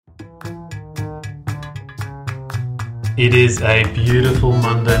It is a beautiful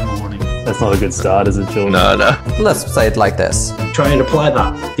Monday morning. That's not a good start, is it, George? No. Let's say it like this. Try and apply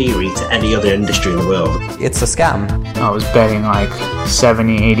that theory to any other industry in the world. It's a scam. I was betting like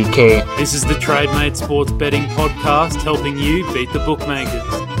 70, 80K. This is the TradeMate Sports Betting Podcast, helping you beat the bookmakers.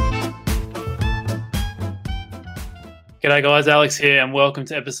 G'day guys, Alex here, and welcome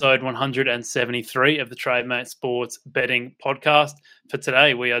to episode 173 of the TradeMate Sports Betting Podcast. For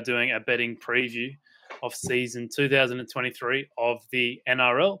today, we are doing a betting preview of season 2023 of the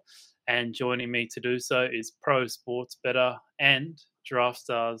NRL. And joining me to do so is pro sports bettor and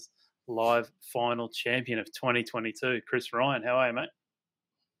DraftStars live final champion of 2022, Chris Ryan. How are you, mate?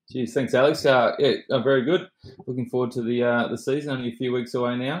 Geez, thanks, Alex. I'm very good. Looking forward to the season. Only a few weeks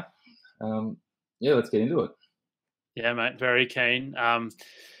away now. Let's get into it. Yeah, mate, very keen.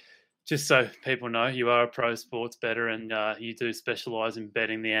 Just so people know, you are a pro sports bettor and you do specialise in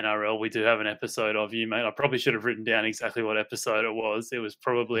betting the NRL. We do have an episode of you, mate. I probably should have written down exactly what episode it was. It was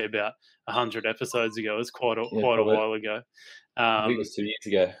probably about 100 episodes ago. It was quite a while ago. I think it was 2 years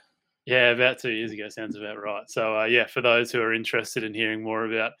ago. Yeah, about 2 years ago. Sounds about right. So, for those who are interested in hearing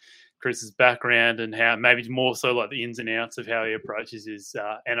more about Chris's background and how maybe more so like the ins and outs of how he approaches his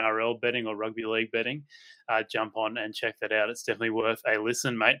NRL betting or rugby league betting, jump on and check that out. It's definitely worth a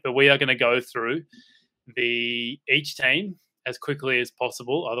listen, mate. But we are going to go through each team as quickly as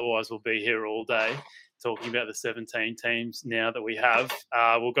possible. Otherwise, we'll be here all day talking about the 17 teams now that we have.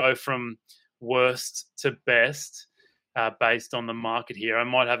 We'll go from worst to best based on the market here. I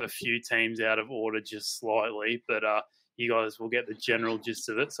might have a few teams out of order just slightly, but you guys will get the general gist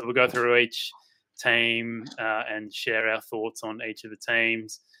of it. So we'll go through each team and share our thoughts on each of the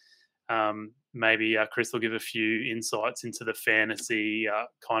teams. Maybe Chris will give a few insights into the fantasy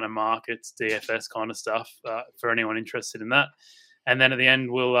kind of markets, DFS kind of stuff for anyone interested in that. And then at the end,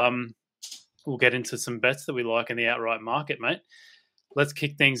 we'll get into some bets that we like in the outright market, mate. Let's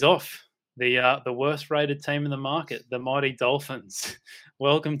kick things off. The worst rated team in the market, the mighty Dolphins.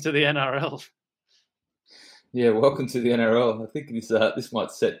 Welcome to the NRL. Yeah, welcome to the NRL. I think this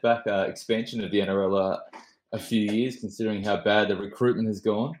might set back expansion of the NRL a few years, considering how bad the recruitment has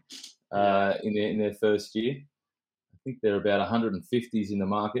gone in their first year. I think they're about 150s in the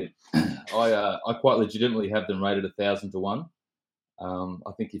market. I quite legitimately have them rated 1,000 to 1.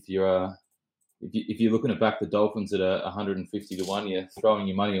 I think if you're looking to back the Dolphins at 150 to 1, you're throwing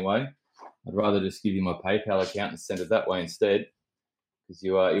your money away. I'd rather just give you my PayPal account and send it that way instead. Because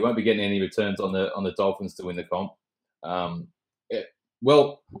you won't be getting any returns on the Dolphins to win the comp.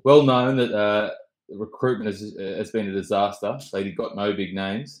 Well known that the recruitment has been a disaster. They've got no big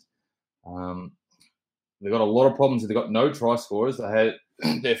names. They've got a lot of problems. They've got no try scorers. They had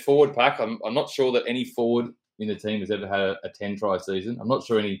their forward pack. I'm not sure that any forward in the team has ever had a 10 try season. I'm not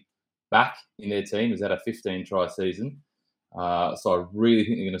sure any back in their team has had a 15 try season. So I really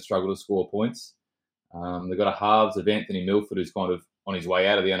think they're going to struggle to score points. They've got a halves of Anthony Milford, who's kind of on his way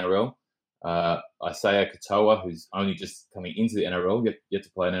out of the NRL. Isaiah Katoa, who's only just coming into the NRL, yet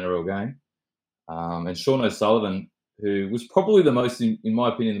to play an NRL game. And Sean O'Sullivan, who was probably the most, in my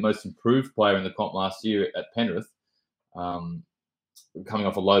opinion, the most improved player in the comp last year at Penrith, coming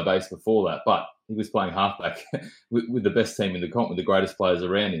off a low base before that. But he was playing halfback with the best team in the comp, with the greatest players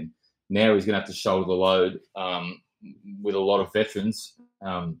around him. Now he's going to have to shoulder the load with a lot of veterans.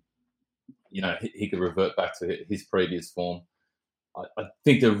 He could revert back to his previous form. I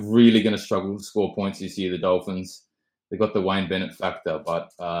think they're really going to struggle to score points this year, the Dolphins. They've got the Wayne Bennett factor,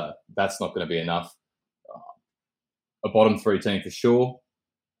 but that's not going to be enough. A bottom three team for sure.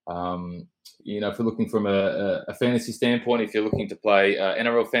 If we're looking from a fantasy standpoint, if you're looking to play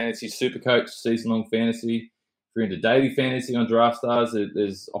NRL Fantasy Supercoach, season-long fantasy, if you're into daily fantasy on DraftStars,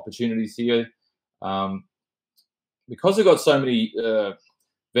 there's opportunities here. Because we've got so many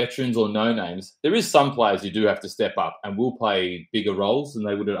veterans or no-names, there is some players who do have to step up and will play bigger roles than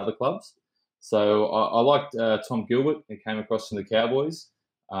they would at other clubs. So I liked Tom Gilbert, who came across from the Cowboys,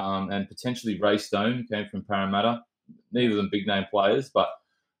 and potentially Ray Stone, who came from Parramatta. Neither of them big-name players, but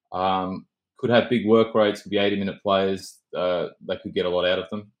could have big work rates, could be 80-minute players. They could get a lot out of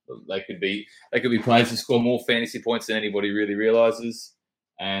them. They could be players who score more fantasy points than anybody really realises.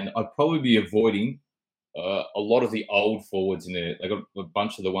 And I'd probably be avoiding a lot of the old forwards in there. They got a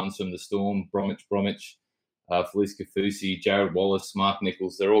bunch of the ones from the Storm, Bromwich, Felice Kafusi, Jared Wallace, Mark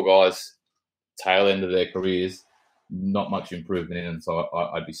Nichols. They're all guys tail end of their careers. Not much improvement in them, so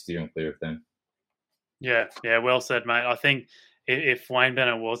I'd be steering clear of them. Yeah, well said, mate. I think if Wayne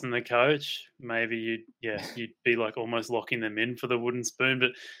Bennett wasn't the coach, maybe you'd be like almost locking them in for the wooden spoon.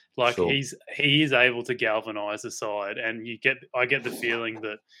 But like sure. he is able to galvanise the side, and I get the feeling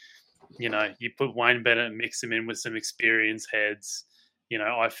that you put Wayne Bennett and mix him in with some experienced heads.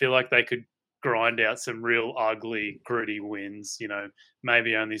 I feel like they could grind out some real ugly, gritty wins,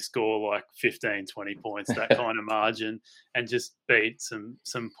 maybe only score like 15, 20 points, that kind of margin, and just beat some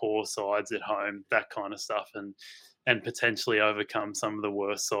poor sides at home, that kind of stuff, and potentially overcome some of the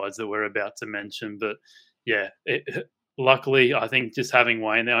worst sides that we're about to mention. But yeah, luckily, I think just having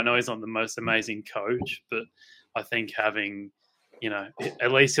Wayne there, I know he's not the most amazing coach, but I think having,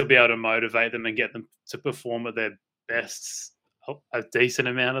 at least he'll be able to motivate them and get them to perform at their best a decent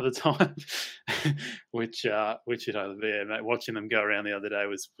amount of the time, which mate, watching them go around the other day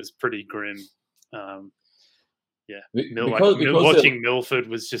was pretty grim. Watching Milford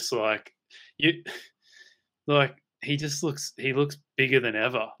was just like he looks bigger than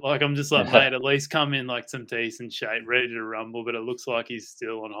ever. Like, I'm just like, mate, at least come in like some decent shape, ready to rumble. But it looks like he's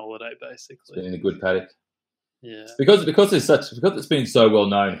still on holiday, basically. It's been in a good paddock. Yeah, because it's been so well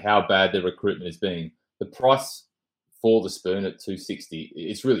known how bad their recruitment has been. The price for the spoon at $2.60,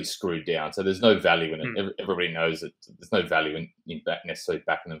 it's really screwed down. So there's no value in it. Everybody knows that there's no value in necessarily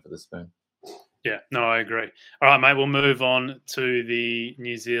backing them for the spoon. Yeah, no, I agree. All right, mate, we'll move on to the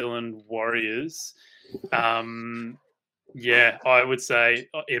New Zealand Warriors. Yeah, I would say,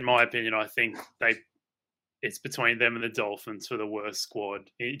 in my opinion, I think it's between them and the Dolphins for the worst squad.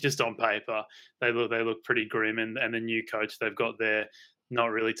 Just on paper, they look pretty grim, and the new coach they've got there,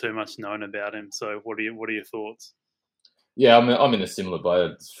 not really too much known about him. So, what are your thoughts? Yeah, I'm in a similar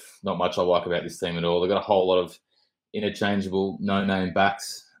boat. Not much I like about this team at all. They've got a whole lot of interchangeable, no-name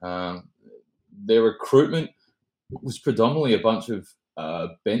backs. Their recruitment was predominantly a bunch of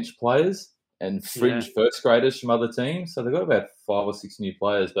bench players and fringe first graders from other teams. So they've got about 5 or 6 new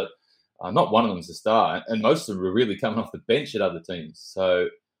players, but not one of them's a star. And most of them are really coming off the bench at other teams. So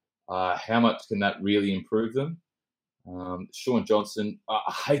how much can that really improve them? Sean Johnson,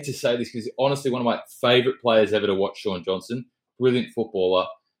 I hate to say this because honestly, one of my favourite players ever to watch, Sean Johnson, brilliant footballer,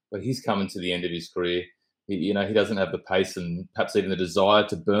 but he's coming to the end of his career. He doesn't have the pace and perhaps even the desire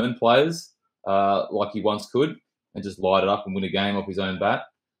to burn players like he once could and just light it up and win a game off his own bat.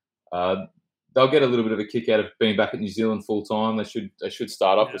 They'll get a little bit of a kick out of being back at New Zealand full time. They should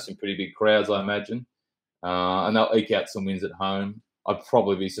start off with some pretty big crowds, I imagine, and they'll eke out some wins at home. I'd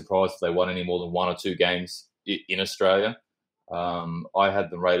probably be surprised if they won any more than 1 or 2 games in Australia. I had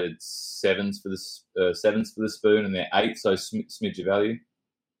them rated 7s for the spoon, and they're 8, so smidge of value.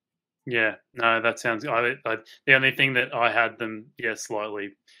 Yeah, no, that sounds. The only thing that I had them,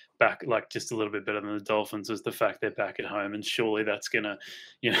 slightly back, like just a little bit better than the Dolphins, was the fact they're back at home, and surely that's gonna,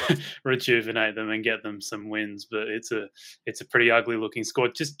 rejuvenate them and get them some wins. But it's a pretty ugly looking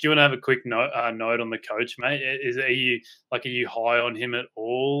squad. Just, do you want to have a quick note on the coach, mate? Are you high on him at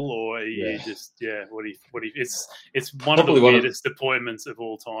all, or are you just what do you? It's one probably of the weirdest appointments of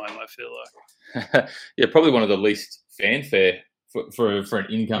all time, I feel like. Yeah, probably one of the least fanfare for an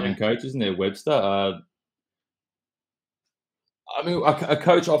incoming coach, isn't there, Webster? I mean, a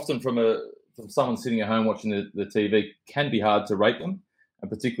coach often from someone sitting at home watching the TV can be hard to rate them,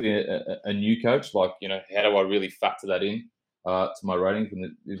 and particularly a new coach. Like, how do I really factor that in to my rating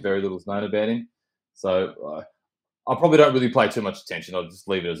when very little's known about him? So I probably don't really pay too much attention. I'll just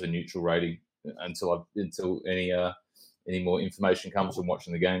leave it as a neutral rating until any more information comes from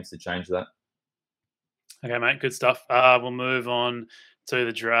watching the games to change that. Okay, mate, good stuff. We'll move on to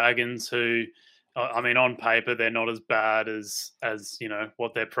the Dragons, who, I mean, on paper, they're not as bad as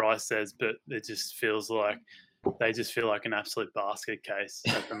what their price says, but it just feels like they just feel like an absolute basket case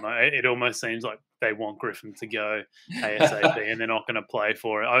at the moment. It almost seems like they want Griffin to go ASAP and they're not going to play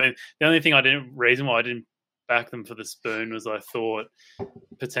for it. I mean, the only reason why I didn't back them for the spoon was I thought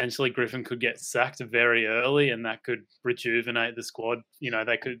potentially Griffin could get sacked very early and that could rejuvenate the squad.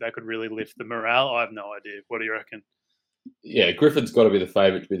 They could really lift the morale. I have no idea. What do you reckon? Yeah, Griffin's got to be the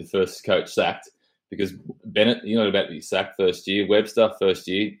favourite to be the first coach sacked, because Bennett, you're not about to be sacked first year. Webster, first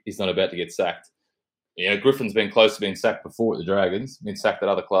year, he's not about to get sacked. Griffin's been close to being sacked before at the Dragons, been sacked at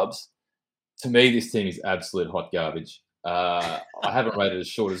other clubs. To me, this team is absolute hot garbage. I haven't rated as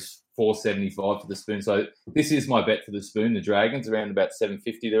short as 475 for the spoon. So this is my bet for the spoon. The Dragons, around about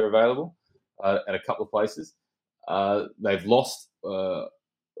 750, they're available at a couple of places. They've lost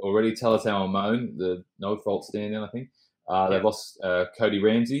already Talatau Amone, the no-fault stand-in, I think. They've lost Cody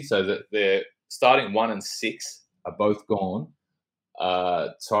Ramsey, so that they're starting 1 and 6 are both gone.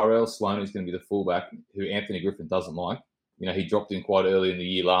 Tyrell Sloan is going to be the fullback, who Anthony Griffin doesn't like. He dropped in quite early in the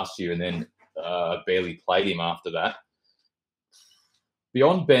year last year and then barely played him after that.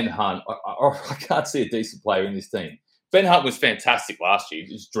 Beyond Ben Hunt, I can't see a decent player in this team. Ben Hunt was fantastic last year.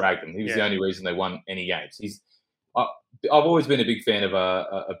 He just dragged them. He was the only reason they won any games. I've always been a big fan of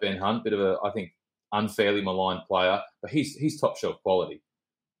a Ben Hunt, bit of a, I think, unfairly maligned player, but he's top shelf quality.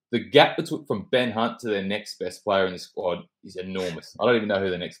 The gap from Ben Hunt to their next best player in the squad is enormous. I don't even know who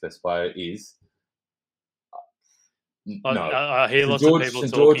the next best player is. No, I hear lots George, of people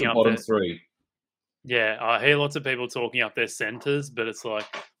St. talking George up bottom their, three. Yeah, I hear lots of people talking up their centres, but it's like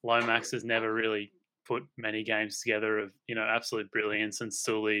Lomax has never really put many games together of absolute brilliance, and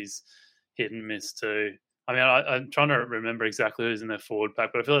Sully's hit and miss too. I mean, I'm trying to remember exactly who's in their forward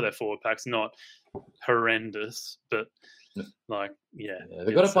pack, but I feel like their forward pack's not horrendous, but they've got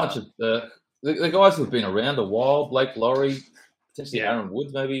a bunch of the guys who've been around a while. Blake Laurie, potentially Aaron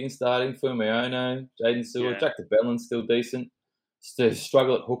Woods, maybe even starting. Fumeono, Jaden Sewer, Jack DeBellin's still decent. Still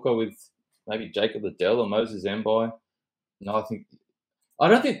struggle at hooker with maybe Jacob Liddell or Moses Mbai. No, I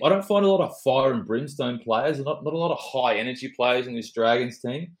don't find a lot of fire and brimstone players. Not a lot of high energy players in this Dragons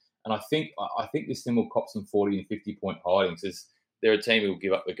team. And I think this team will cop some 40 and 50 point hidings. They're a team who will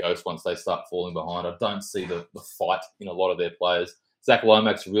give up the ghost once they start falling behind. I don't see the fight in a lot of their players. Zach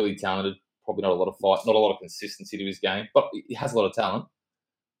Lomax really talented. Probably not a lot of fight, not a lot of consistency to his game, but he has a lot of talent.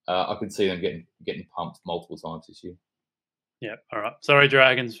 I can see them getting pumped multiple times this year. Yeah, all right. Sorry,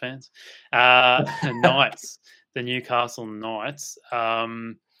 Dragons fans. Knights, the Newcastle Knights. I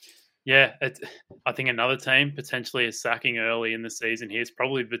think another team potentially is sacking early in the season here. It's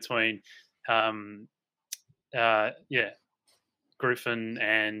probably between, Griffin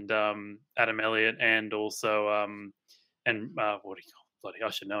and Adam Elliott, and also what do you call it? Bloody,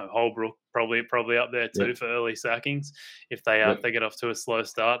 I should know. Holbrook probably up there too for early sackings if they get off to a slow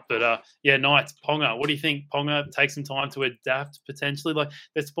start. But Knights, Ponga. What do you think? Ponga takes some time to adapt potentially. Like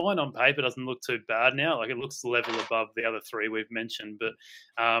their spine on paper doesn't look too bad now. Like it looks level above the other three we've mentioned, but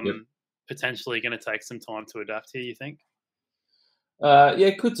potentially going to take some time to adapt here. You think?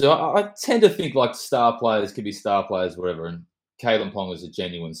 It could do. I tend to think like star players could be star players wherever, and Kalen Ponga is a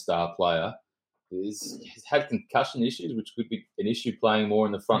genuine star player. He's had concussion issues, which could be an issue playing more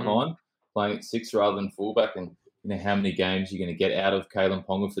in the front line, playing at 6 rather than fullback. And how many games you're going to get out of Kalen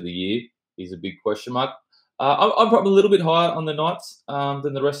Ponga for the year is a big question mark. I'm probably a little bit higher on the Knights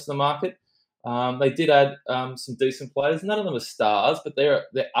than the rest of the market. They did add some decent players. None of them are stars, but they're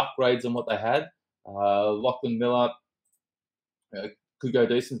upgrades on what they had. Lachlan Miller could go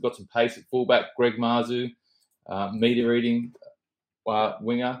decent. Got some pace at fullback. Greg Marzu, meter eating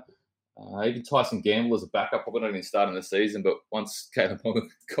winger. Even Tyson Gamble as a backup, probably not even starting the season, but once Kalen Ponga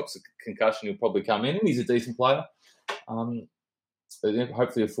cops a concussion, he'll probably come in, and he's a decent player.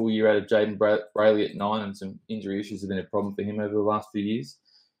 Hopefully a full year out of Jaden Brayley at 9, and some injury issues have been a problem for him over the last few years.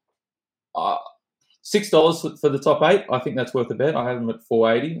 $6 for the top 8, I think that's worth a bet. I have them at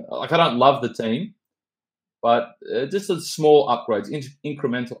 $4.80. Like I don't love the team, but just a small upgrades,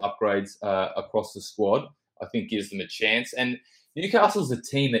 incremental upgrades across the squad, I think gives them a chance. And Newcastle's a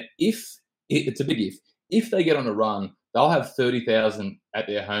team that it's a big if they get on a run, they'll have 30,000 at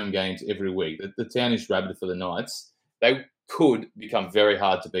their home games every week. The town is rabid for the Knights. They could become very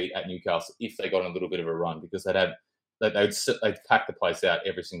hard to beat at Newcastle if they got on a little bit of a run, because they'd pack the place out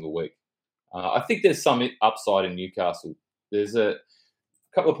every single week. I think there's some upside in Newcastle. There's a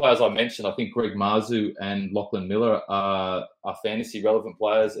couple of players I mentioned. I think Greg Marzu and Lachlan Miller are fantasy relevant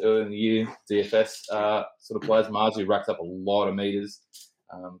players early in the year, DFS sort of players. Marzu racked up a lot of meters,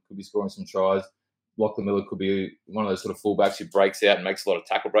 could be scoring some tries. Lachlan Miller could be one of those sort of fullbacks who breaks out and makes a lot of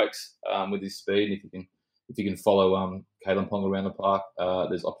tackle breaks with his speed. If you can follow Kalen Ponga around the park,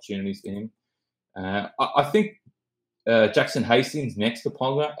 there's opportunities for him. I think Jackson Hastings next to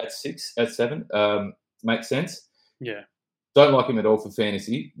Ponga at 7 makes sense. Yeah. Don't like him at all for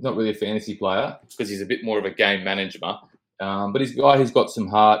fantasy. Not really a fantasy player because he's a bit more of a game manager. But he's a guy who's got some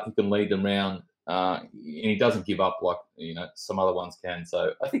heart. He can lead them around, and he doesn't give up like some other ones can.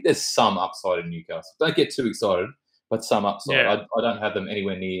 So I think there's some upside in Newcastle. Don't get too excited, but some upside. Yeah. I don't have them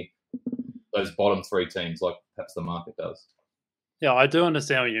anywhere near those bottom 3 teams like perhaps the market does. Yeah, I do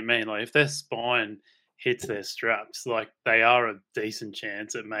understand what you mean. Like if their spine hits their straps, like they are a decent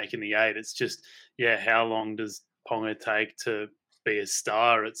chance at making the 8. It's just, how long does Ponga take to be a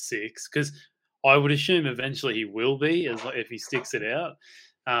star at 6? Because I would assume eventually he will be, if he sticks it out.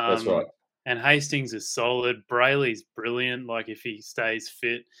 That's right. And Hastings is solid. Brayley's brilliant. Like if he stays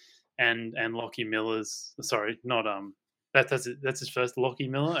fit, and Lockie Miller's not that's his first Lockie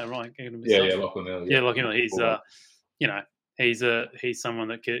Miller. Am I going to be Lockie Miller. Yeah, Lockie Miller. He's he's someone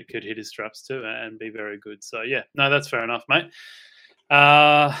that could hit his straps too and be very good. So that's fair enough, mate.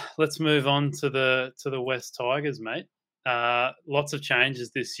 Let's move on to the West Tigers, mate. Lots of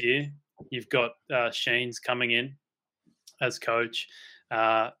changes this year. You've got Sheens coming in. as coach.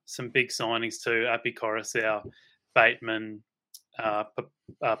 Some big signings too. Api Coruscant Bateman,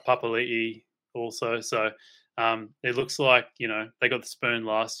 Papali'i also. So it looks like, they got the spoon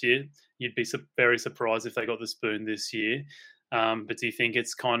last year. You'd be very surprised if they got the spoon this year. But do you think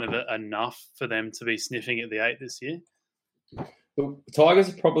it's kind of enough for them to be sniffing at the 8 this year? The Tigers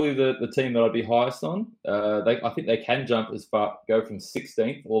are probably the team that I'd be highest on. I think they can jump as far, go from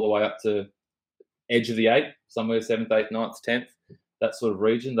 16th all the way up to edge of the 8, somewhere 7th, 8th, 9th, 10th, that sort of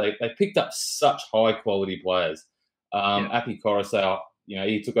region. They picked up such high quality players. Api Coruscant,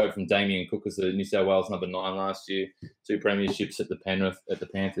 he took over from Damien Cook as the New South Wales number 9 last year, 2 premierships at the Penrith, at the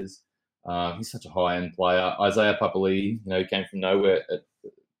Panthers. He's such a high-end player. Isaiah Papali'i, he came from nowhere at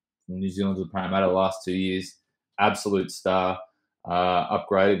New Zealand to the Parramatta the last 2 years. Absolute star.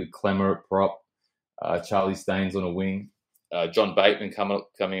 Upgraded with Clemmer at prop. Charlie Staines on a wing. John Bateman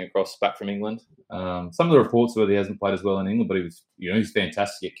coming across back from England. Some of the reports were he hasn't played as well in England, but he was, he's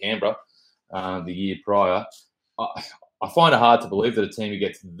fantastic at Canberra the year prior. I find it hard to believe that a team who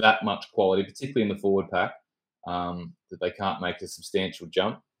gets that much quality, particularly in the forward pack, that they can't make a substantial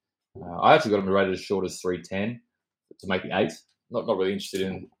jump. I actually got them rated as short as 310 to make the 8. Not really interested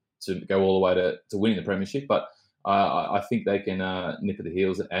in to go all the way to winning the premiership, but I think they can nip at the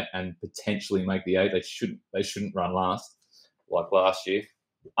heels and potentially make the 8. They shouldn't run last like last year.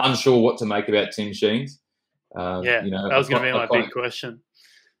 Unsure what to make about Tim Sheens. That was going to be my big question.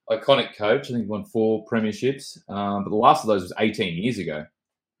 Iconic coach. I think he won 4 premierships, but the last of those was 18 years ago.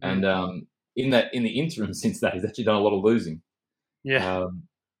 And in the interim since that, he's actually done a lot of losing. Yeah.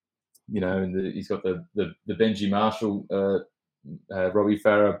 And he's got the Benji Marshall, Robbie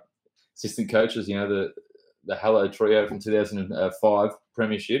Farah assistant coaches. The Hello Trio from 2005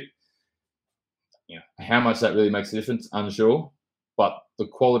 premiership. How much that really makes a difference, unsure. But the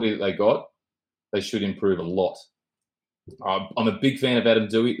quality that they got, they should improve a lot. I'm a big fan of Adam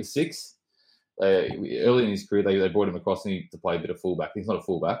Doueihi at the 6. Early in his career, they brought him across to play a bit of fullback. He's not a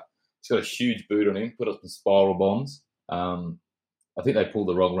fullback. He's got a huge boot on him, put up some spiral bombs. I think they pulled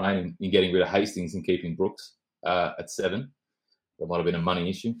the wrong rein in getting rid of Hastings and keeping Brooks at 7. That might have been a money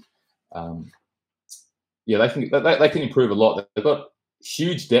issue. They can improve a lot. They've got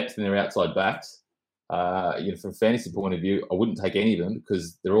huge depth in their outside backs. From a fantasy point of view, I wouldn't take any of them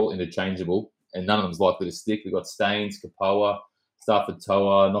because they're all interchangeable and none of them's likely to stick. We've got Staines, Kapoa, Stafford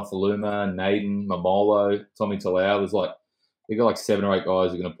Toa, Nofaluma, Naden, Mamolo, Tommy Talau. They've got 7 or 8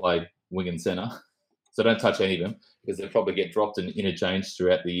 guys who are going to play wing and centre. So don't touch any of them because they'll probably get dropped and interchanged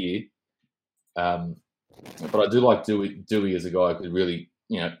throughout the year. But I do like Doueihi as a guy who could really,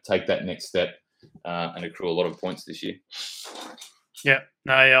 take that next step and accrue a lot of points this year. Yeah,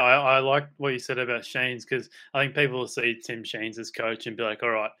 I like what you said about Sheens because I think people will see Tim Sheens as coach and be like, all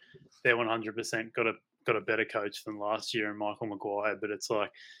right, they're 100% got a better coach than last year and Michael Maguire, but it's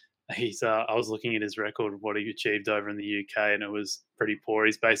like he's. I was looking at his record, what he achieved over in the UK, and it was pretty poor.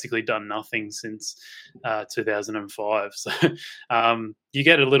 He's basically done nothing since 2005. So you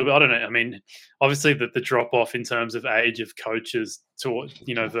get a little bit. I don't know. I mean, obviously the drop off in terms of age of coaches to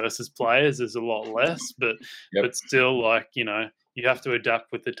versus players is a lot less, but still you have to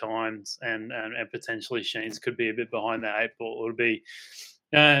adapt with the times, and potentially Sheens could be a bit behind the 8 ball. It'll be.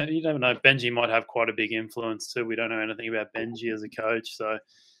 You don't know. Benji might have quite a big influence too. We don't know anything about Benji as a coach, so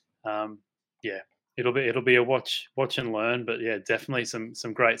it'll be a watch and learn. But yeah, definitely some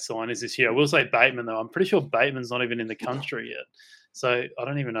great signings this year. I will say Bateman though. I'm pretty sure Bateman's not even in the country yet, so I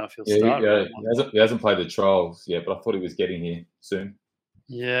don't even know if he'll start. He hasn't played the trials yet, but I thought he was getting here soon.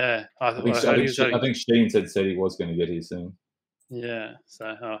 Yeah, I think Sheens had said he was going to get here soon. Yeah,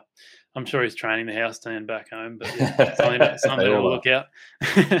 so I'm sure he's training the house team back home, but yeah, something to look out.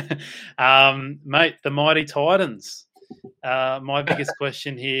 Mate, the mighty Titans. My biggest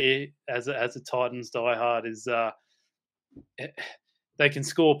question here as a Titans diehard is they can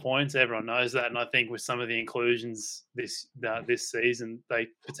score points. Everyone knows that, and I think with some of the inclusions this season, they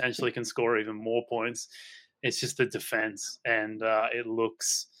potentially can score even more points. It's just the defense, and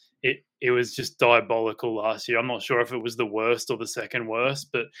it was just diabolical last year. I'm not sure if it was the worst or the second worst,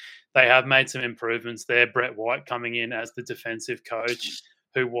 but they have made some improvements there. Brett White coming in as the defensive coach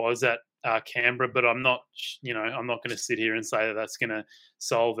who was at Canberra, but I'm not going to sit here and say that that's going to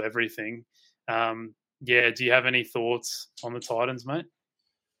solve everything. Do you have any thoughts on the Titans, mate?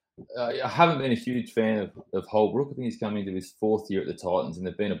 I haven't been a huge fan of Holbrook. I think he's come into his 4th year at the Titans, and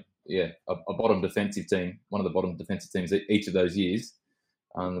they've been a bottom defensive team, one of the bottom defensive teams each of those years.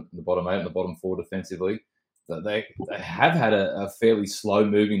 The bottom 8 and the bottom 4 defensively. They have had a fairly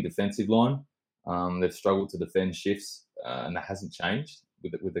slow-moving defensive line. They've struggled to defend shifts, and that hasn't changed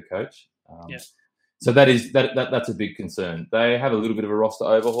with the coach. So that's a big concern. They have a little bit of a roster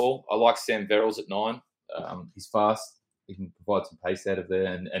overhaul. I like Sam Verrills at 9. He's fast. He can provide some pace out of there,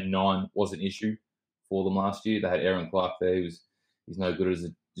 and 9 was an issue for them last year. They had Aaron Clark there. He's no good as a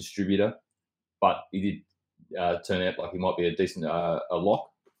distributor, but he did turn out like he might be a decent a lock.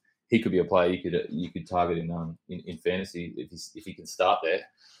 He could be a player you could target in fantasy if he can start there,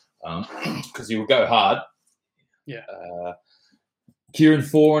 because he will go hard. Yeah. Kieran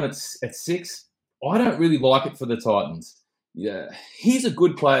Foran at 6. I don't really like it for the Titans. Yeah, he's a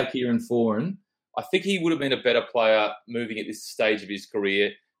good player, Kieran Foran. I think he would have been a better player moving at this stage of his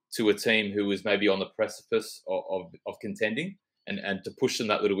career to a team who was maybe on the precipice of contending and to push them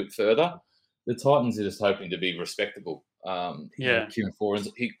that little bit further. The Titans are just hoping to be respectable. Kieran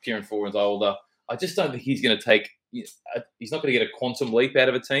Foran's older. I just don't think he's going to take. He's not going to get a quantum leap out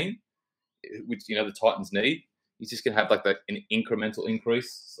of a team, which the Titans need. He's just going to have like an incremental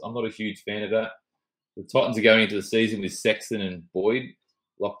increase. I'm not a huge fan of that. The Titans are going into the season with Sexton and Boyd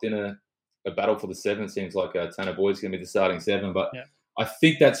locked in a battle for the 7. It seems like Tanner Boyd's going to be the starting 7, but I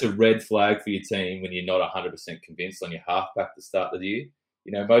think that's a red flag for your team when you're not 100% convinced on your halfback to start the year.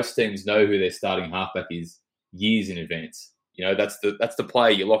 Most teams know who their starting halfback is years in advance. That's the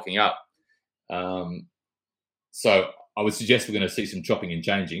player you're locking up. So I would suggest we're going to see some chopping and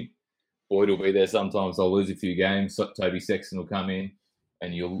changing. Boyd will be there sometimes. They'll lose a few games. Toby Sexton will come in,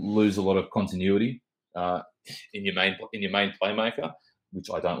 and you'll lose a lot of continuity in your main playmaker, which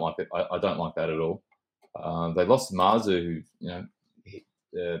I don't like. I don't like that at all. They lost Marzu,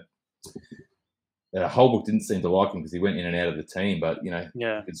 who Holbrook didn't seem to like him because he went in and out of the team, but he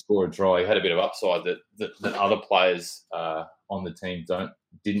could score a try. He had a bit of upside that other players on the team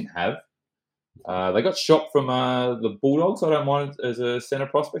didn't have. They got shot from the Bulldogs. I don't mind as a centre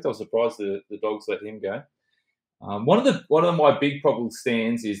prospect. I was surprised the Dogs let him go. One of my big problem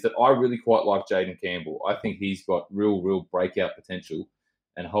stands is that I really quite like Jaden Campbell. I think he's got real breakout potential,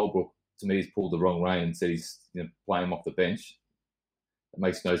 and Holbrook to me has pulled the wrong rein and said he's playing him off the bench. It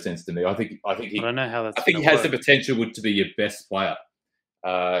makes no sense to me. I think he. I don't know how that's. I think he has the potential to be your best player.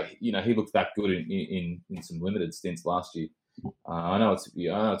 He looked that good in some limited stints last year. I know it's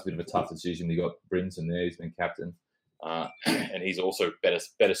a bit of a tough decision. We got Brimson there; he's been captain, and he's also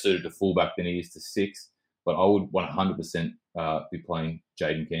better suited to fullback than he is to 6. But I would 100% be playing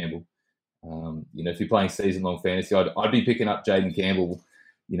Jaden Campbell. If you're playing season-long fantasy, I'd be picking up Jaden Campbell.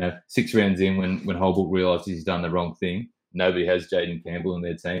 6 rounds in when Holbrook realises he's done the wrong thing. Nobody has Jaden Campbell in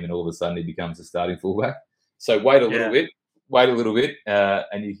their team, and all of a sudden he becomes a starting fullback. So wait a little bit,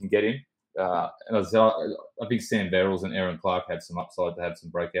 and you can get him. And I think Sam Verrills and Aaron Clark have some upside to have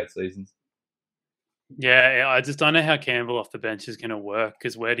some breakout seasons. Yeah, I just don't know how Campbell off the bench is going to work,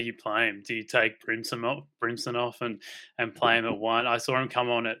 because where do you play him? Do you take Brimson off and play him at 1? I saw him come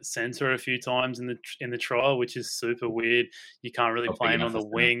on at centre a few times in the trial, which is super weird. You can't really play him on the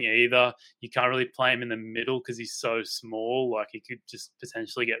wing either. You can't really play him in the middle because he's so small. Like, he could just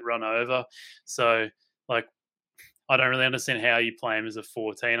potentially get run over. So, I don't really understand how you play him as a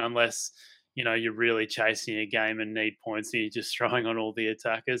 14 unless you're really chasing a game and need points and you're just throwing on all the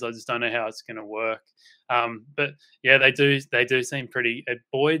attackers. I just don't know how it's going to work. But yeah, they do seem pretty.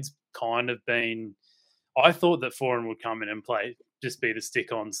 Boyd's kind of been. I thought that Foran would come in and just be the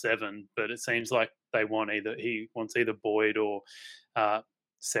stick on 7, but it seems like he wants either Boyd or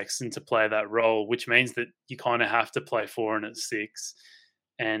Sexton to play that role, which means that you kind of have to play Foran at 6.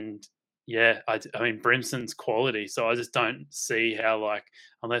 And yeah, I mean Brimson's quality, so I just don't see how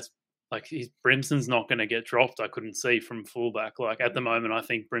unless. Brimson's not going to get dropped. I couldn't see from fullback. At the moment, I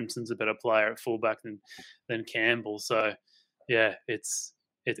think Brimson's a better player at fullback than Campbell. So, yeah, it's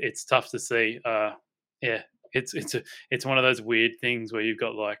tough to see. It's one of those weird things where you've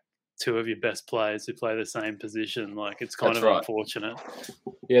got 2 of your best players who play the same position. It's kind of unfortunate.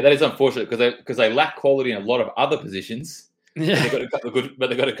 Yeah, that is unfortunate because they lack quality in a lot of other positions. Yeah, they've got a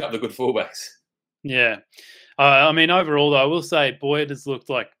couple of good fullbacks. Yeah, I mean overall, though, I will say Boyd has looked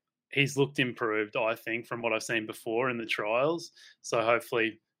like. He's looked improved, I think, from what I've seen before in the trials. So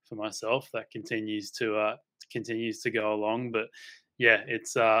hopefully for myself that continues to go along. But yeah,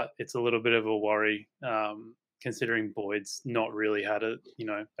 it's a little bit of a worry considering Boyd's not really had a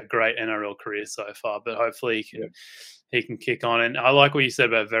great NRL career so far. But hopefully he can kick on. And I like what you said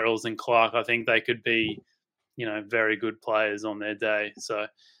about Verrills and Clark. I think they could be very good players on their day. So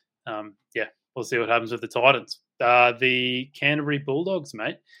we'll see what happens with the Titans. The Canterbury Bulldogs,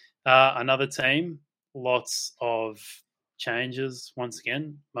 mate. Another team, lots of changes once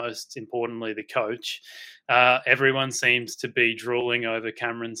again, most importantly the coach. Everyone seems to be drooling over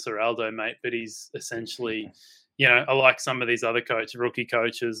Cameron Ciraldo, mate, but he's essentially, I like some of these other rookie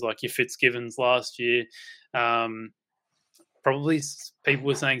coaches like your Fitzgibbons last year. probably people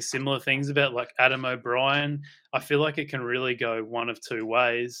were saying similar things about like Adam O'Brien. I feel like it can really go one of two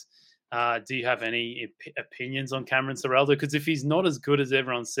ways. Do you have any opinions on Cameron Ciraldo? Because if he's not as good as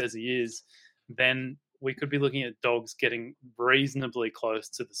everyone says he is, then we could be looking at Dogs getting reasonably close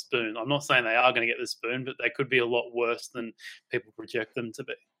to the spoon. I'm not saying they are going to get the spoon, but they could be a lot worse than people project them to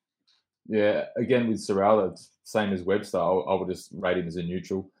be. Yeah, again, with Ciraldo, same as Webster, I would just rate him as a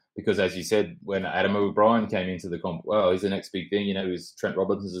neutral because, as you said, when Adam O'Brien came into the comp, well, he's the next big thing. He's Trent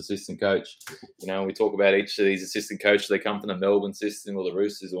Robinson's assistant coach. We talk about each of these assistant coaches. They come from the Melbourne system or the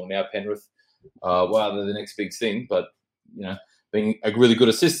Roosters or now Penrith. Well, they're the next big thing, but, being a really good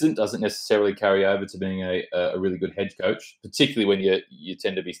assistant doesn't necessarily carry over to being a really good head coach, particularly when you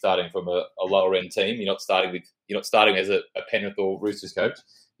tend to be starting from a lower end team. You're not starting as a Penrith or Roosters coach.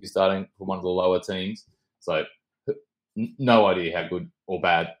 You're starting from one of the lower teams. So no idea how good or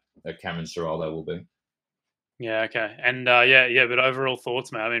bad Cameron Ciraldo will be. Yeah, okay. And but overall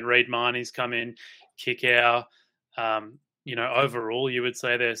thoughts, mate. I mean, Reid Marnie's come in, Kikau. Overall, you would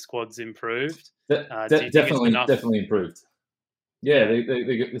say their squad's improved. Definitely improved. Yeah,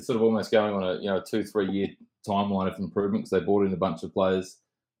 they're sort of almost going on a 2-3 year timeline of improvement because they brought in a bunch of players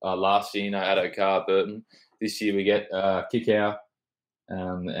last year. Addo-Carr, Burton. This year we get Kikau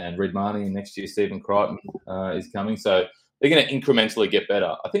and Reid Marnie, and next year Stephen Crichton is coming. So they're going to incrementally get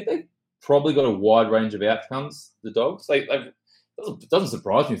better. I think they've probably got a wide range of outcomes. The Dogs. It doesn't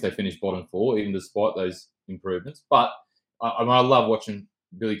surprise me if they finish bottom 4, even despite those improvements. But I love watching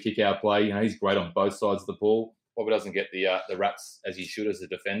Billy Kikau play. He's great on both sides of the ball. Probably doesn't get the raps as he should as a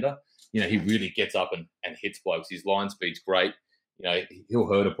defender. He really gets up and hits blokes. His line speed's great. He'll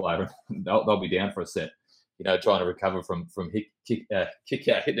hurt a player. They'll be down for a set. Trying to recover from Kikau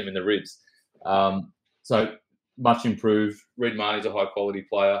hitting him in the ribs. So much improved. Reid Marnie's a high quality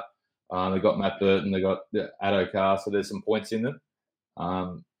player. They got Matt Burton. They got Addo-Carr. So there's some points in them.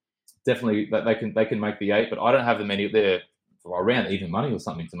 Definitely they can make the 8, but I don't have them any there for around even money or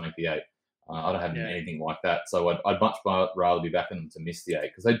something to make the 8. I don't have anything like that. So I'd much rather be backing them to miss the 8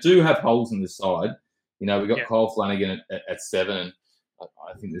 because they do have holes in this side. We've got Kyle Flanagan at 7, and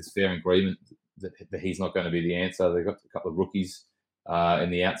I think there's fair agreement that he's not going to be the answer. They've got a couple of rookies in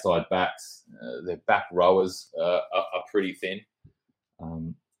the outside backs. Their back rowers are pretty thin.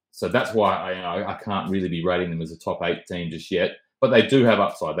 So that's why I can't really be rating them as a top 8 team just yet. But they do have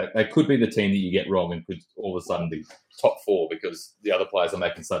upside. They could be the team that you get wrong and could all of a sudden be top 4 because the other players are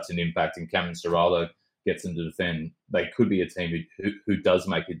making such an impact and Cameron Ciraldo gets them to defend. They could be a team who does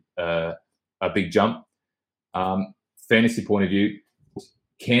make a big jump. Fantasy point of view,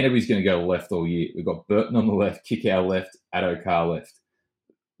 Canterbury's going to go left all year. We've got Burton on the left, Kikau left, Addo-Carr left.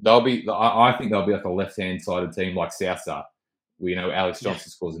 I think they'll be like a left-hand sided team like Souths are. Where, Alex Johnson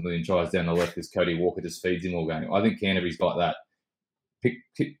scores a million tries down the left because Cody Walker just feeds him all game. I think Canterbury's like that.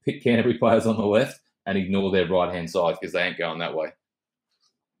 Pick Canterbury players on the left and ignore their right-hand side because they ain't going that way.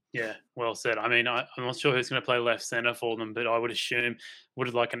 Yeah, well said. I mean, I'm not sure who's going to play left centre for them, but I would assume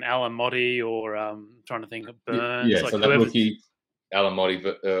like an Alamotti or trying to think of Burns. Yeah, so that rookie, Alamotti,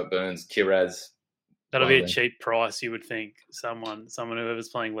 Burns, Kiraz. That'll be a cheap price, you would think. Someone whoever's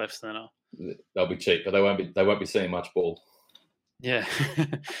playing left centre. They'll be cheap, but they won't be seeing much ball. Yeah.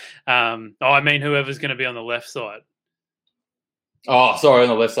 I memean, whoever's going to be on the left side. Oh, sorry, on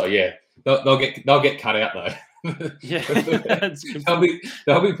the left side, yeah. They'll get cut out though. Yeah,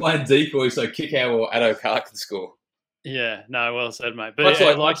 they'll be playing decoy so Kikau or Addo-Carr can score. Yeah, no, well said, mate. But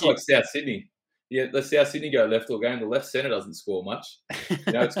much like South Sydney. Yeah, the South Sydney go left all game. The left centre doesn't score much.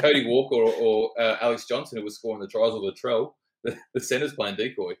 It's Cody Walker or Alex Johnson who was scoring the tries or the Latrell. The centre's playing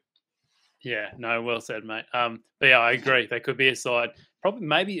decoy. Yeah, no, well said, mate. But yeah, I agree. They could be a side, probably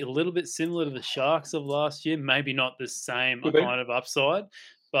maybe a little bit similar to the Sharks of last year. Maybe not the same kind of upside,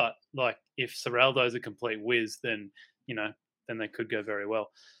 but like if Ciraldo's a complete whiz, then they could go very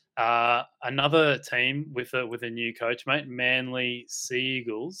well. Another team with a new coach, mate, Manly Sea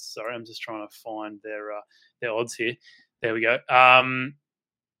Eagles. Sorry, I'm just trying to find their odds here. There we go.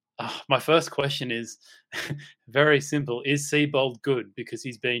 My first question is very simple. Is Seibold good? Because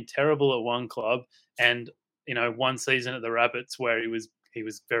he's been terrible at one club and, one season at the Rabbits where he was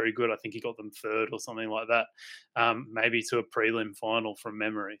very good. I think he got them 3rd or something like that, maybe to a prelim final from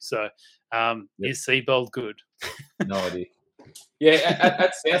memory. So is Seibold good? No idea. Yeah,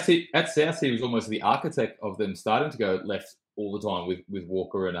 at South, he was almost the architect of them starting to go left all the time with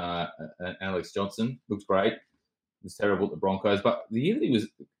Walker and Alex Johnson. Looks great. It was terrible at the Broncos, but the year that he was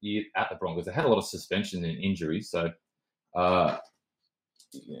at the Broncos, they had a lot of suspension and injuries, so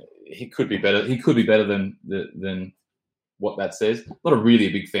he could be better. He could be better than what that says. Not really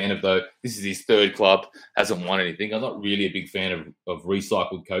a big fan of, though. This is his third club, hasn't won anything. I'm not really a big fan of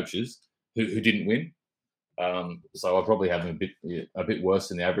recycled coaches who didn't win. So I'll probably have him a bit worse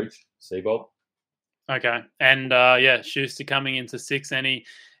than the average. Seabold. Okay, and Schuster coming into 6.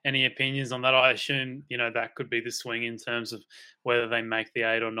 Any opinions on that? I assume that could be the swing in terms of whether they make the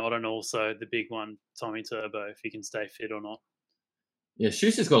 8 or not, and also the big one, Tommy Turbo, if he can stay fit or not. Yeah,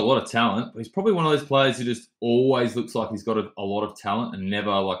 Schuster's got a lot of talent, but he's probably one of those players who just always looks like he's got a lot of talent and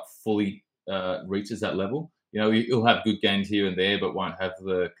never fully reaches that level. He'll have good games here and there, but won't have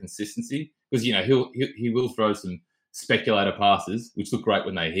the consistency because he will throw some speculator passes, which look great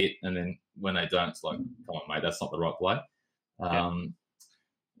when they hit, and then when they don't, it's like, come on, mate, that's not the right play.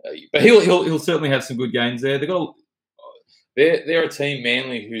 But he'll certainly have some good games there. They're a team,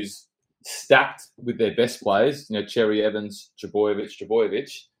 Manly, who's stacked with their best players. Cherry Evans,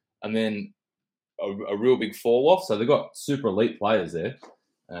 Trbojevic, and then a real big fall off. So they've got super elite players there,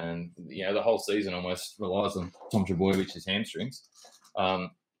 and the whole season almost relies on Tom Trbojevic's hamstrings.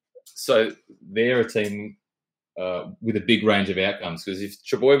 So they're a team with a big range of outcomes because if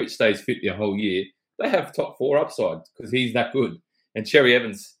Trbojevic stays fit the whole year, they have top 4 upside because he's that good. And Cherry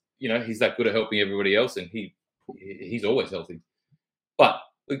Evans, he's that good at helping everybody else, and he's always healthy. But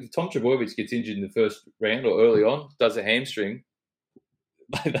if Tom Trbojevic gets injured in the first round or early on, does a hamstring,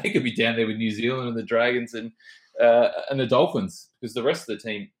 they could be down there with New Zealand and the Dragons and the Dolphins because the rest of the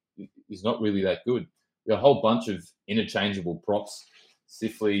team is not really that good. We've got a whole bunch of interchangeable props: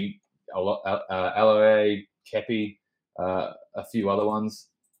 Sifley, Aloe, Kepi, a few other ones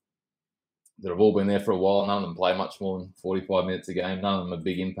that have all been there for a while. None of them play much more than 45 minutes a game. None of them are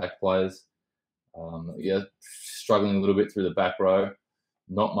big impact players. Struggling a little bit through the back row.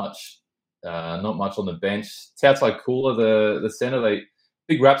 Not much on the bench. Tautai Kula, the centre,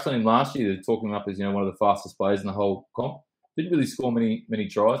 big raps on him last year. They're talking him up as one of the fastest players in the whole comp. Didn't really score many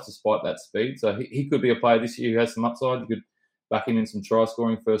tries despite that speed. So he could be a player this year who has some upside. You could back him in some first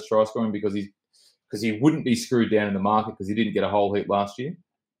try scoring because he wouldn't be screwed down in the market because he didn't get a whole heap last year.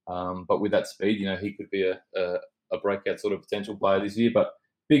 But with that speed, he could be a breakout sort of potential player this year. But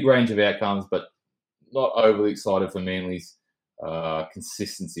big range of outcomes, but not overly excited for Manly's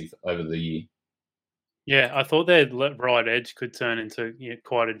consistency over the year. Yeah, I thought their right edge could turn into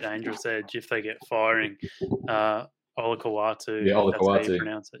quite a dangerous edge if they get firing. Olakau'atu, that's how you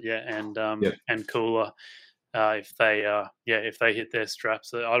pronounce it. Yeah, and Kula. If they hit their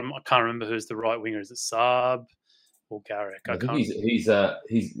straps, I can't remember who's the right winger. Is it Saab or Garrick? I think he's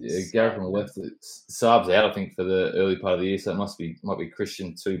Garrick on the left. Saab's out, I think, for the early part of the year, so it might be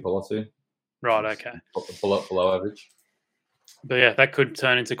Christian Tuipulotu. Right. Okay. Below average. But yeah, that could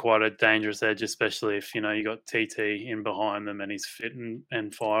turn into quite a dangerous edge, especially if you got TT in behind them and he's fit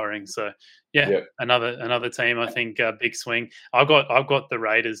and firing. So another team, I think, big swing. I've got the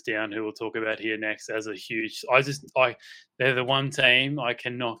Raiders down, who we'll talk about here next, as a huge. They're the one team I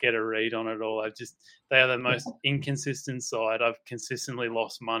cannot get a read on at all. They are the most inconsistent side. I've consistently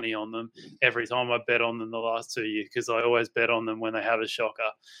lost money on them every time I bet on them the last 2 years because I always bet on them when they have a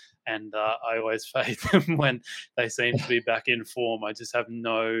shocker. And I always fade them when they seem to be back in form. I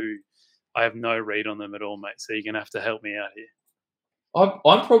have no read on them at all, mate. So you're going to have to help me out here.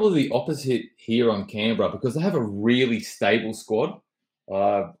 I'm probably the opposite here on Canberra because they have a really stable squad.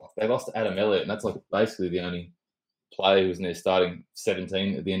 They lost to Adam Elliott, and that's basically the only player who was in their starting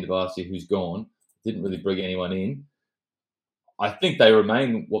 17 at the end of last year who's gone. Didn't really bring anyone in. I think they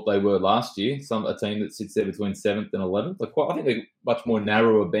remain what they were last year, a team that sits there between 7th and 11th. I think they're much more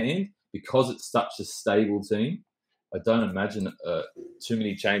narrower band because it's such a stable team. I don't imagine too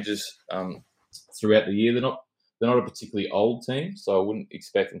many changes throughout the year. They're not a particularly old team, so I wouldn't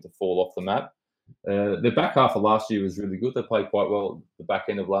expect them to fall off the map. The back half of last year was really good. They played quite well at the back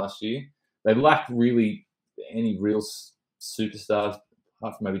end of last year. They lacked really any real superstars,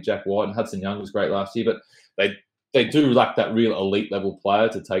 apart from maybe Jack White, and Hudson Young was great last year, but they do lack that real elite level player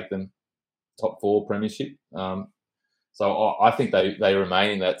to take them top 4 premiership. So I think they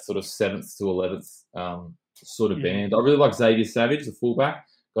remain in that sort of 7th to 11th sort of band. I really like Xavier Savage, the fullback.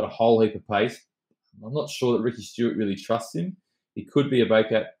 Got a whole heap of pace. I'm not sure that Ricky Stewart really trusts him. He could be a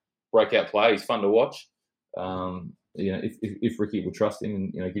breakout player. He's fun to watch. If Ricky will trust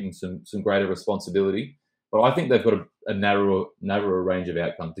him and give him some greater responsibility. But I think they've got a narrower range of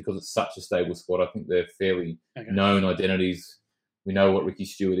outcomes because it's such a stable squad. I think they're fairly known identities. We know what Ricky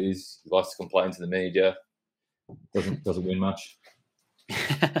Stewart is. He likes to complain to the media. Doesn't win much.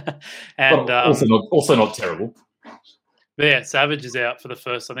 And also not terrible. But yeah, Savage is out for the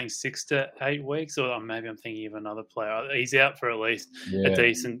first, I think, 6 to 8 weeks, or maybe I'm thinking of another player. He's out for at least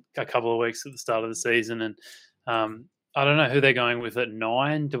a couple of weeks at the start of the season, and I don't know who they're going with at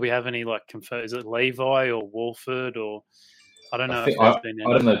 9. Do we have any confirm? Is it Levi or Wolford or I don't know if there's been any.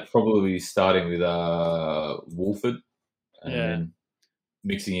 I don't know. Probably starting with Wolford and then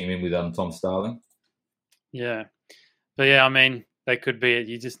mixing him in with Tom Starling. Yeah, but yeah, I mean, they could be.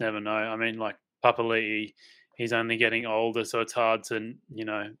 You just never know. I mean, Papali'i, he's only getting older, so it's hard to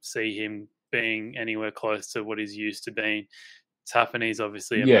see him being anywhere close to what he's used to being. Tapani's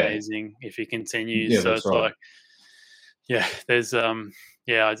obviously amazing if he continues. Yeah, so it's right. there's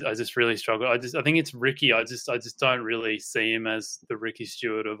I just really struggle. I think it's Ricky. I just don't really see him as the Ricky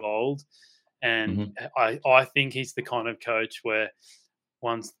Stewart of old, and I think he's the kind of coach where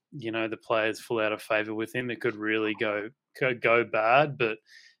once the players fall out of favor with him, it could really go bad. But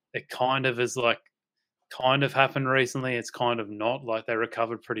it kind of is kind of happened recently. It's kind of not. They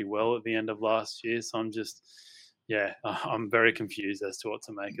recovered pretty well at the end of last year. So I'm just, I'm very confused as to what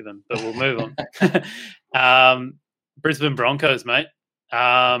to make of them. But we'll move on. Brisbane Broncos, mate.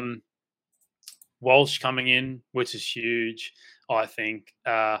 Walsh coming in, which is huge. I think.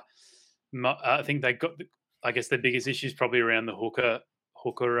 I think they got. I guess their biggest issue is probably around the hooker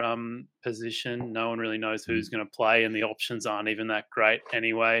position. No one really knows who's going to play, and the options aren't even that great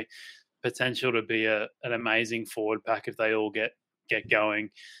anyway. Potential to be an amazing forward pack if they all get going.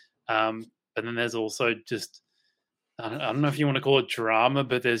 But then there's also just I don't know if you want to call it drama,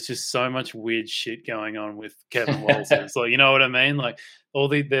 but there's just so much weird shit going on with Kevin Walters. You know what I mean?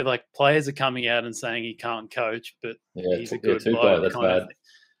 They're players are coming out and saying he can't coach, but he's a good bloke. That's bad.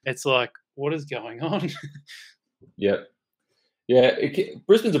 It's what is going on? Yep. Yeah,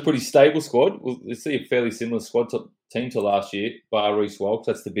 Brisbane's a pretty stable squad. We'll see a fairly similar team to last year, bar Reece Walsh.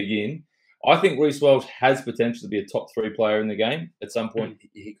 That's the big in. I think Reece Walsh has potential to be a top 3 player in the game. At some point,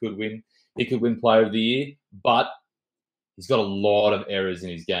 he could win. He could win Player of the Year, but he's got a lot of errors in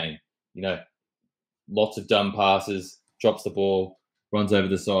his game. Lots of dumb passes, drops the ball, runs over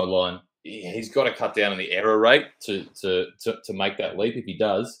the sideline. He's got to cut down on the error rate to make that leap. If he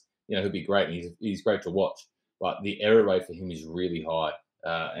does, he'll be great. And he's great to watch. But the error rate for him is really high,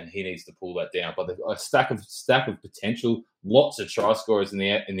 and he needs to pull that down. But a stack of potential, lots of try scorers in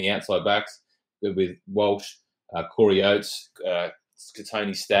the outside backs with Walsh, Corey Oates,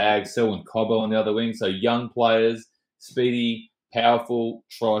 Tony Stagg, Selwyn Cobbo on the other wing. So young players, speedy, powerful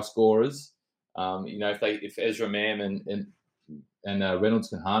try scorers. If Ezra Mam and Reynolds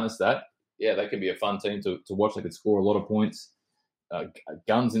can harness that, they can be a fun team to watch. They could score a lot of points.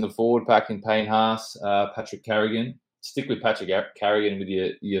 Guns in the forward pack in Payne Haas, Patrick Carrigan. Stick with Patrick Carrigan with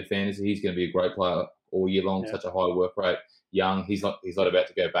your fantasy. He's going to be a great player all year long. Such a high work rate. Young. He's not about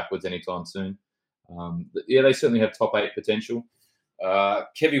to go backwards anytime soon. They certainly have top 8 potential.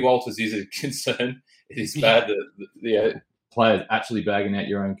 Kevin Walters is a concern. It is bad that the players actually bagging out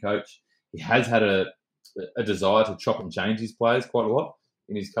your own coach. He has had a desire to chop and change his players quite a lot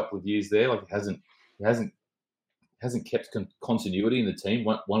in his couple of years there. He hasn't kept continuity in the team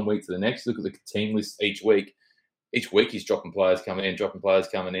one week to the next. Look at the team list each week. Each week he's dropping players coming in. I'd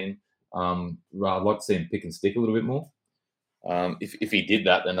like to see him pick and stick a little bit more. If he did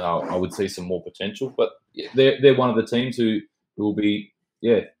that, then I would see some more potential. But they're one of the teams who will be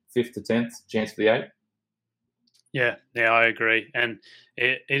 5th to 10th chance for the 8. Yeah, I agree. And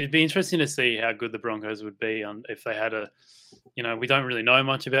it'd be interesting to see how good the Broncos would be if they had we don't really know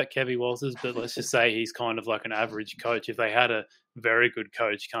much about Kevin Walters, but let's just say he's kind of like an average coach. If they had a very good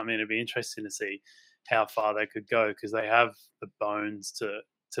coach come in, it'd be interesting to see how far they could go because they have the bones to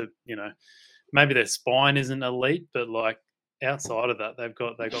maybe their spine isn't elite, but outside of that, they've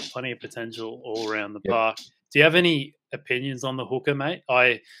got plenty of potential all around the park. Do you have any opinions on the hooker, mate?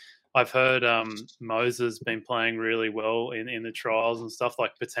 I've heard Moses been playing really well in the trials and stuff.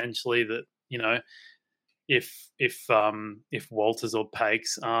 Potentially that if Walters or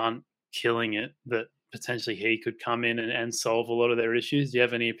Pakes aren't killing it, that potentially he could come in and solve a lot of their issues. Do you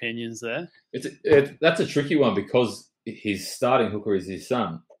have any opinions there? That's a tricky one because his starting hooker is his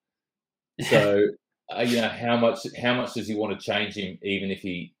son. So how much does he want to change him, even if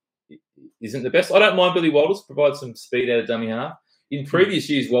he isn't the best? I don't mind Billy Walters provide some speed out of dummy half. In previous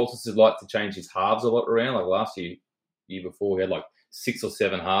years, Walters has liked to change his halves a lot around. Last year before, he had 6 or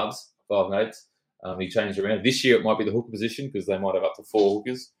 7 halves, 5 and 8s. He changed around. This year, it might be the hooker position because they might have up to 4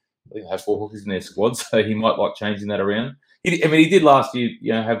 hookers. I think they have 4 hookers in their squad, so he might like changing that around. He did last year,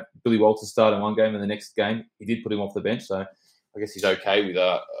 have Billy Walters start in one game and the next game he did put him off the bench. So I guess he's okay with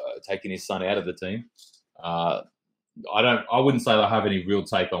taking his son out of the team. I wouldn't say I have any real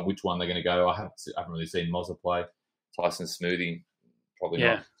take on which one they're going to go. I haven't really seen Mozza play. Tyson Smoothie, probably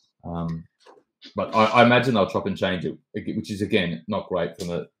not. But I imagine they'll chop and change it, which is again not great from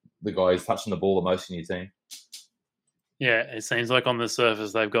the guy who's touching the ball the most in your team. Yeah, it seems like on the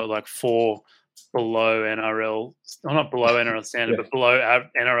surface they've got like 4 below NRL, not below NRL standard, but below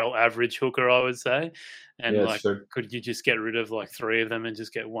NRL average hooker, I would say. And Yeah, like, true. could you just get rid of like 3 of them and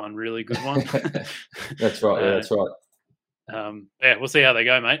just get one really good one? That's right. Yeah, that's right. Yeah, we'll see how they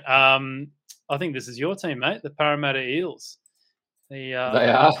go, mate. I think this is your team, mate. The Parramatta Eels. They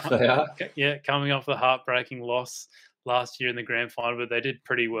are. Yeah, coming off the heartbreaking loss last year in the grand final, but they did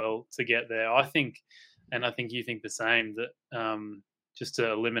pretty well to get there. I think, and I think you think the same, that just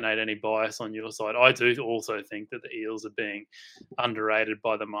to eliminate any bias on your side, I do also think that the Eels are being underrated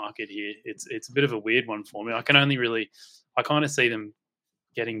by the market here. It's a bit of a weird one for me. I kind of see them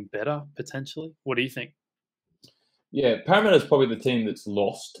getting better potentially. What do you think? Yeah, Parramatta is probably the team that's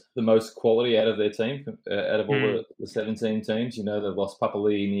lost the most quality out of their team, out of all the 17 teams. You know, they've lost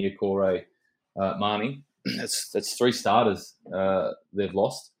Papali'i, Niokore, Marnie. That's 3 starters they've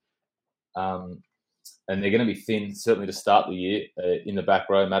lost. And they're going to be thin, certainly to start the year, in the back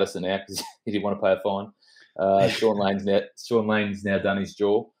row. Madison out because he didn't want to pay a fine. Sean Lane's now done his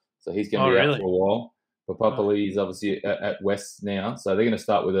jaw, so he's going to be out for a while. But Papali'i is obviously at West now, so they're going to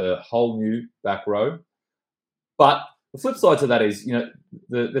start with a whole new back row. But the flip side to that is, you know,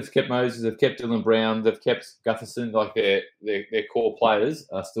 they've kept Moses, they've kept Dylan Brown, they've kept Gutherson, like their core players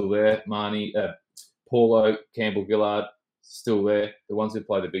are still there. Marnie, Paulo, Campbell, Gillard, still there. The ones who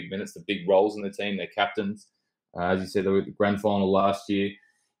play the big minutes, the big roles in the team, their captains. As you said, they were at the grand final last year.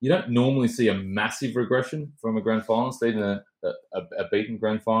 You don't normally see a massive regression from a grand finalist, even a beaten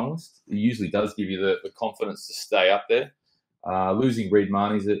grand finalist. It usually does give you the confidence to stay up there. Losing Reed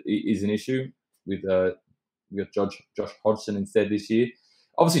Marnie is an issue with... We've got Josh Hodgson instead this year.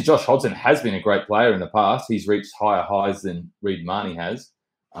 Obviously, Josh Hodgson has been a great player in the past. He's reached higher highs than Reed Marnie has.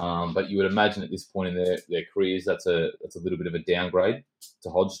 But you would imagine at this point in their careers, that's a little bit of a downgrade to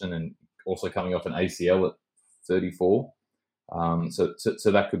Hodgson, and also coming off an ACL at 34. So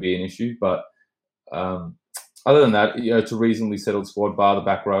that could be an issue. But other than that, you know, it's a reasonably settled squad, bar the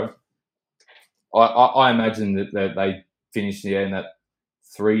back row. I imagine that they finish in that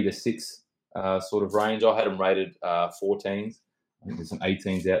 3 to 6 sort of range. I had them rated 14s. I think there's some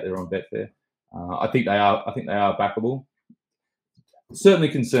 18s out there on Betfair. I think they are backable. Certainly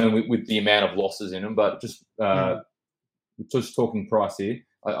concerned with the amount of losses in them, but just talking price here,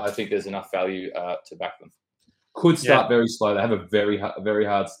 I think there's enough value to back them. Could start very slow. They have a very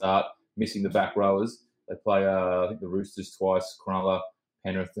hard start, missing the back rowers. They play, I think, the Roosters twice, Cronulla,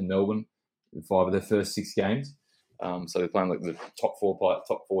 Penrith, and Melbourne in 5 of their first 6 games. So they're playing like the top 4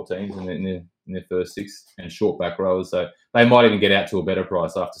 teams in their first 6 and short back rowers. So they might even get out to a better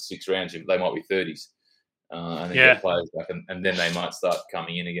price after 6 rounds. They might be 30s. And then get players back, and then they might start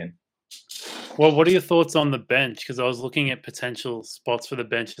coming in again. Well, what are your thoughts on the bench? Because I was looking at potential spots for the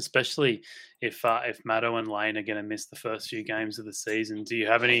bench, especially if Maddo and Lane are going to miss the first few games of the season. Do you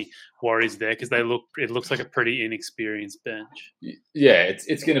have any worries there? Because it looks like a pretty inexperienced bench. Yeah,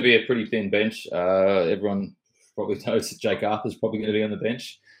 it's going to be a pretty thin bench. Everyone probably knows that Jake Arthur's probably going to be on the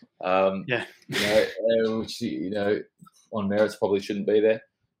bench. Which on merits probably shouldn't be there.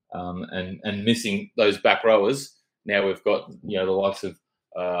 And missing those back rowers. Now we've got the likes of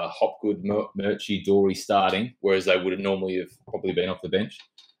Hopgood, Murchie, Dory starting, whereas they would have normally have probably been off the bench.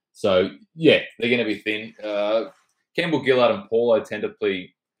 So yeah, they're going to be thin. Campbell, Gillard, and Paulo tend to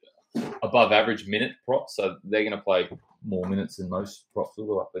play above average minute props, so they're going to play more minutes than most props. Will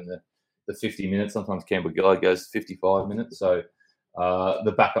go up in the 50 minutes. Sometimes Campbell Gillard goes 55 minutes. So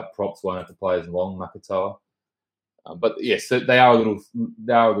the backup props won't have to play as long. Makatoa. But yes, they are a little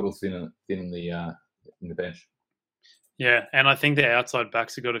thin in the bench. Yeah, and I think the outside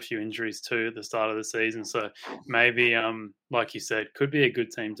backs have got a few injuries too at the start of the season. So maybe, like you said, could be a good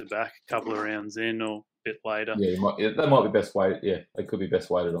team to back a couple of rounds in or a bit later. Yeah, they might be best weighted. Yeah, they could be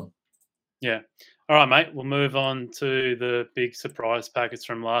best weighted on. Yeah. All right, mate. We'll move on to the big surprise packets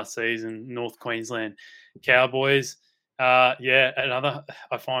from last season, North Queensland Cowboys. I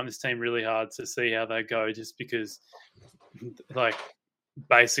find this team really hard to see how they go, just because, like,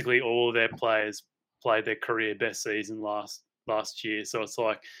 basically all of their players played their career best season last year. So it's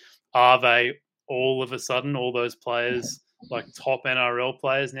like, are they all of a sudden, all those players, like top NRL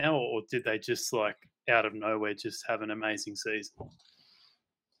players now, or did they just, like, out of nowhere just have an amazing season?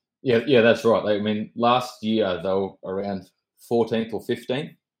 Yeah, that's right. Last year they were around 14th or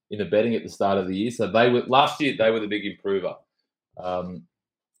 15th in the betting at the start of the year. So last year they were the big improver.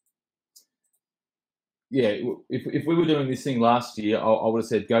 If we were doing this thing last year, I would have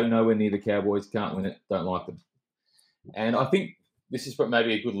said go nowhere near the Cowboys, can't win it, don't like them. And I think this is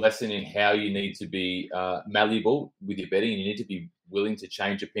maybe a good lesson in how you need to be malleable with your betting, and you need to be willing to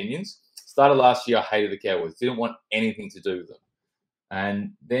change opinions. Started last year, I hated the Cowboys. Didn't want anything to do with them.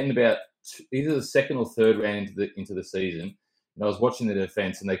 And then about either the second or third round into the season, and I was watching the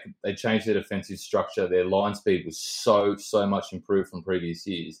defense, and they changed their defensive structure. Their line speed was so much improved from previous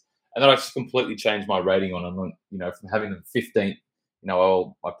years. And then I just completely changed my rating on them. From having them 15th, I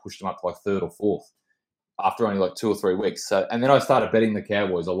pushed them up to like 3rd or 4th after only like 2 or 3 weeks. So, and then I started betting the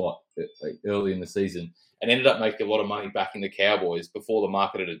Cowboys a lot early in the season and ended up making a lot of money backing the Cowboys before the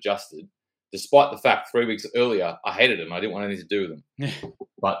market had adjusted, despite the fact 3 weeks earlier I hated them. I didn't want anything to do with them.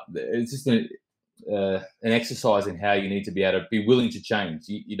 But it's just an exercise in how you need to be able to be willing to change.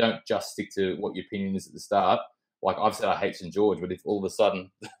 You don't just stick to what your opinion is at the start. Like I've said, I hate St. George, but if all of a sudden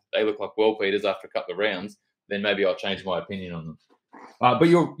they look like world beaters after a couple of rounds, then maybe I'll change my opinion on them. But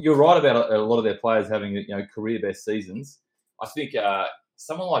you're right about a lot of their players having career best seasons. I think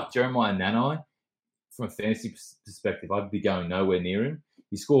someone like Jeremiah Nanai, from a fantasy perspective, I'd be going nowhere near him.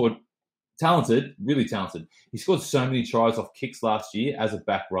 He scored talented, really talented. He scored so many tries off kicks last year as a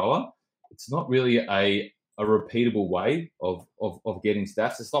back rower. It's not really a repeatable way of getting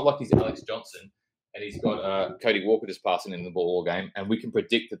stats. It's not like he's Alex Johnson and he's got Cody Walker just passing in the ball all game, and we can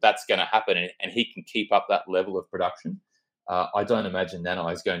predict that that's going to happen, and he can keep up that level of production. I don't imagine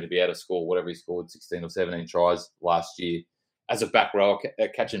Nanai is going to be able to score whatever he scored, 16 or 17 tries last year as a back rower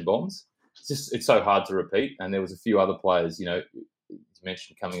catching bombs. It's so hard to repeat. And there was a few other players, you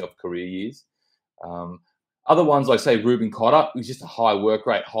mentioned coming off career years. Other ones, like say Ruben Cotter, who's just a high work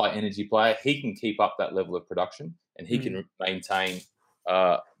rate, high energy player. He can keep up that level of production, and he can maintain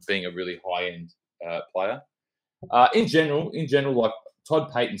being a really high end player. In general, like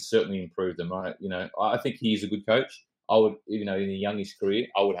Todd Payton certainly improved them. I think he's a good coach. I would, in a youngish career,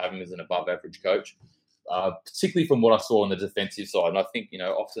 I would have him as an above average coach, particularly from what I saw on the defensive side. And I think,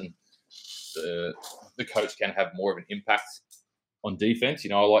 often the coach can have more of an impact on defense.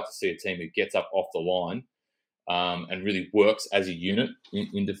 I like to see a team that gets up off the line and really works as a unit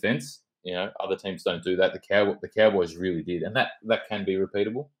in defense. Other teams don't do that. The Cowboys really did, and that can be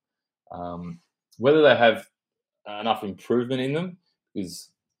repeatable. Whether they have enough improvement in them is,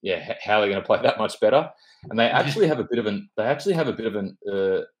 how they're going to play that much better. And they actually have a bit of an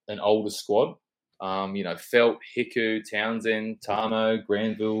older squad. Felt, Hiku, Townsend, Tamo,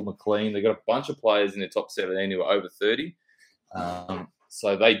 Granville, McLean. They've got a bunch of players in their top 17 who are over 30.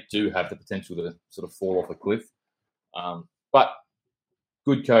 So they do have the potential to sort of fall off a cliff. But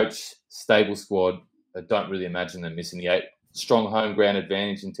good coach, stable squad. I don't really imagine them missing the 8. Strong home ground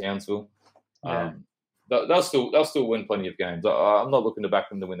advantage in Townsville. They'll still win plenty of games. I'm not looking to back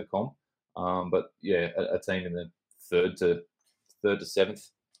them to win the comp. But a team in the 3rd to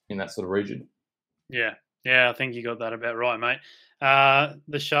 7th in that sort of region. Yeah, I think you got that about right, mate.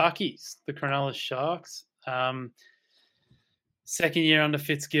 The Sharkies, the Cronulla Sharks, second year under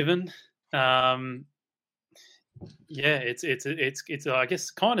Fitzgibbon. It's I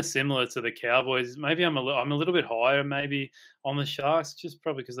guess kind of similar to the Cowboys. Maybe I'm a little bit higher maybe on the Sharks, just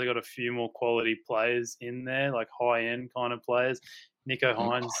probably because they got a few more quality players in there, like high end kind of players. Nico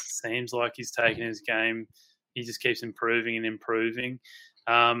Hines seems like he's taken his game. He just keeps improving and improving.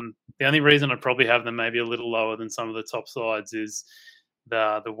 The only reason I'd probably have them maybe a little lower than some of the top sides is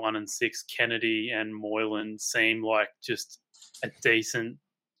the 1 and 6 Kennedy and Moylan seem like just a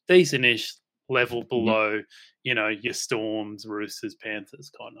decent-ish level below, your Storms, Roosters,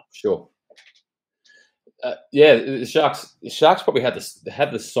 Panthers kind of. Sure. The Sharks probably had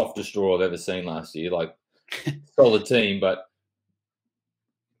the softest draw I've ever seen last year. Like, solid team, but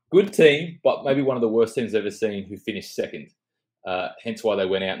good team, but maybe one of the worst teams I've ever seen who finished second. Hence why they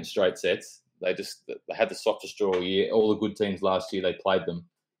went out in straight sets. They had the softest draw all year. All the good teams last year, they played them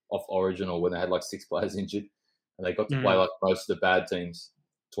off Origin or when they had like 6 players injured, and they got to play like most of the bad teams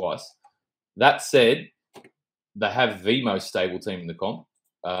twice. That said, they have the most stable team in the comp.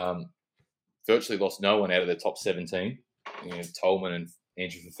 Virtually lost no one out of their top 17. Tolman and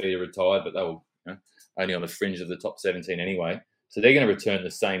Andrew Fafita retired, but they were only on the fringe of the top 17 anyway. So they're going to return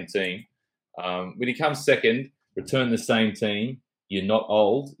the same team. When he comes second, return the same team. You're not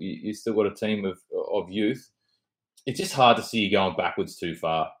old. You've still got a team of youth. It's just hard to see you going backwards too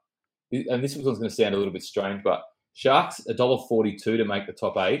far. And this one's going to sound a little bit strange, but Sharks, $1.42 to make the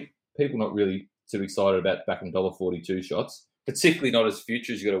top 8. People not really too excited about backing $1.42 shots, particularly not as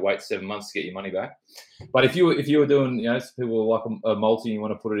futures. You've got to wait 7 months to get your money back. But if you were doing, people like a multi, and you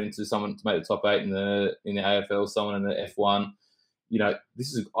want to put it into someone to make the top 8 in the AFL, someone in the F1,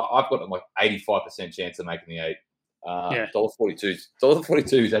 I've got like 85% chance of making the 8.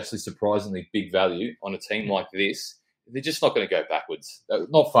 $1.42 is actually surprisingly big value on a team like this. They're just not going to go backwards.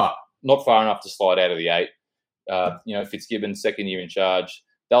 Not far enough to slide out of the 8. Fitzgibbon, second year in charge.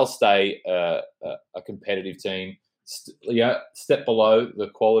 they'll stay a competitive team. Step below the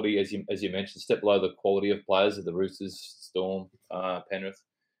quality, as you mentioned, step below the quality of players of the Roosters, Storm, Penrith,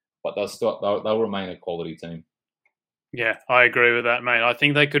 but they'll remain a quality team. Yeah, I agree with that, mate. I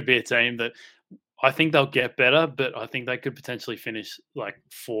think they could be a team that I think they'll get better, but I think they could potentially finish like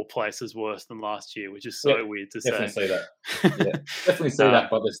 4 places worse than last year, which is so weird to definitely say. See that. Yeah, definitely see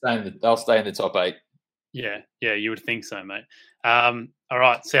that, but they'll stay in the top 8. Yeah, you would think so, mate. All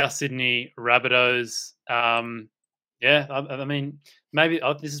right, South Sydney Rabbitohs. I mean, maybe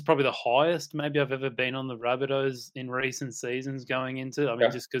this is probably the highest maybe I've ever been on the Rabbitohs in recent seasons going into. I mean,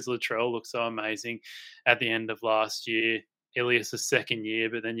 just because Latrell looked so amazing at the end of last year. Ilias' second year,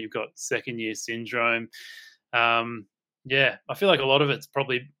 but then you've got second year syndrome. I feel like a lot of it's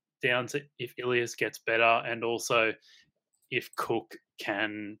probably down to if Ilias gets better and also if Cook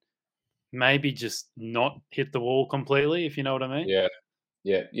can maybe just not hit the wall completely, if you know what I mean. Yeah.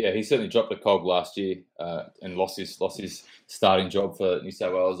 He certainly dropped the cog last year and lost his starting job for New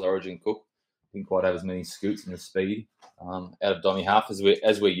South Wales Origin. Cook didn't quite have as many scoots and the speed out of dummy half as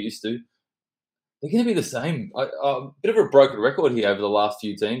we're used to. They're going to be the same. A bit of a broken record here over the last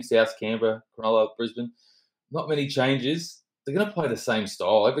few teams: South, Canberra, Cronulla, Brisbane. Not many changes. They're going to play the same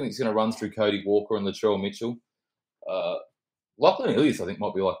style. Everything's going to run through Cody Walker and Latrell Mitchell. Lachlan Ilias, I think,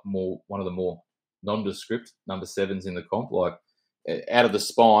 might be like one of the more nondescript number 7s in the comp. Like out of the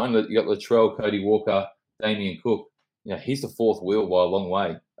spine, you got Latrell, Cody Walker, Damien Cook. He's the 4th wheel by a long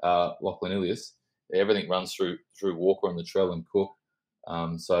way. Lachlan Ilias. Everything runs through Walker and Latrell and Cook.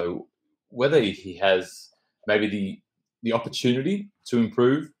 So whether he has maybe the opportunity to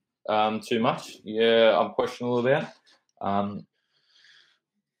improve too much, I'm questionable about. I'm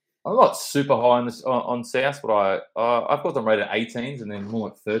not super high on South, but I've got them rated 18s and then more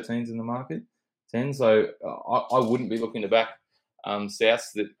like 13s in the market, 10. So I wouldn't be looking to back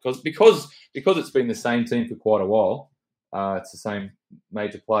South because it's been the same team for quite a while. It's the same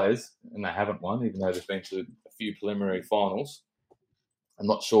major players, and they haven't won, even though they've been to a few preliminary finals. I'm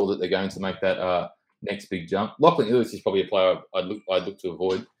not sure that they're going to make that next big jump. Lachlan Ilias is probably a player I'd look to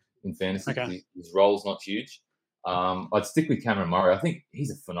avoid in fantasy. Okay. His role's not huge. I'd stick with Cameron Murray. I think he's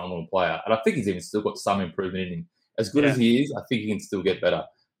a phenomenal player, and I think he's even still got some improvement in him. As good as he is, I think he can still get better.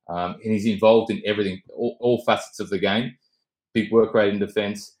 And he's involved in everything, all facets of the game. Big work rate in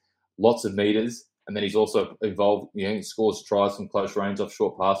defence, lots of meters, and then he's also involved. He scores tries from close range off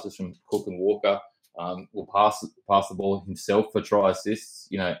short passes from Cook and Walker. Will pass the ball himself for try assists.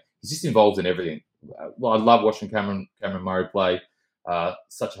 He's just involved in everything. I love watching Cameron Murray play.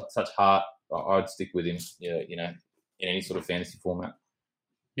 Such heart. I'd stick with him. In any sort of fantasy format.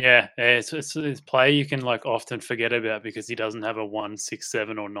 Yeah, it's play you can like often forget about because he doesn't have a 1, 6,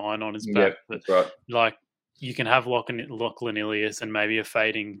 7, or 9 on his back. That's right. Like you can have Lachlan Ilias and maybe a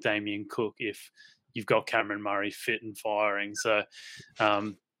fading Damien Cook if you've got Cameron Murray fit and firing. So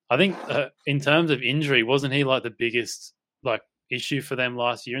I think in terms of injury, wasn't he like the biggest like issue for them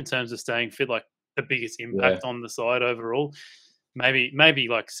last year in terms of staying fit? Like the biggest impact on the side overall. Maybe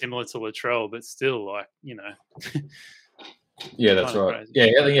like similar to Latrell, but still like Yeah, that's right. Crazy. Yeah,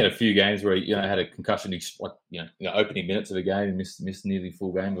 I think he had a few games where he had a concussion, opening minutes of a game and missed nearly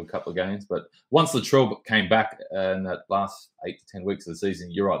full game of a couple of games. But once Latrell came back in that last 8 to 10 weeks of the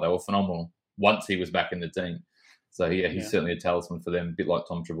season, you're right, they were phenomenal once he was back in the team. So he's certainly a talisman for them, a bit like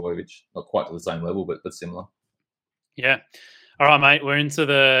Tom Trbojevic, not quite to the same level, but similar. Yeah. All right, mate. We're into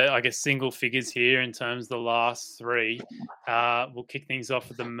the, single figures here in terms of the last 3. We'll kick things off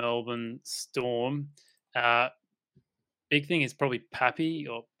with the Melbourne Storm. Big thing is probably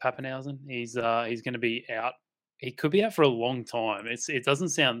Papenhuyzen. He's going to be out. He could be out for a long time. It doesn't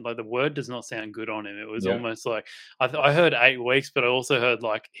sound like the word does not sound good on him. It was almost like I heard 8 weeks, but I also heard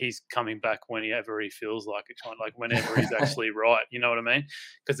like he's coming back whenever he feels like it, kind of like whenever he's actually right. You know what I mean?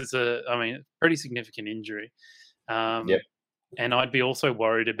 Because it's a pretty significant injury. And I'd be also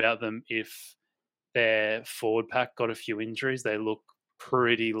worried about them if their forward pack got a few injuries. They look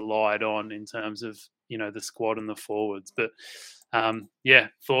pretty light on in terms of the squad and the forwards. But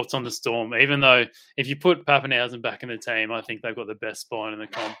thoughts on the Storm? Even though if you put Papenhuyzen back in the team, I think they've got the best spine in the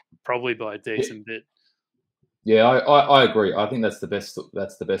comp, probably by a decent bit. Yeah, I agree. I think that's the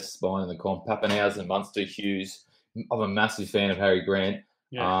best spine in the comp. Papenhuyzen, Munster, Hughes. I'm a massive fan of Harry Grant.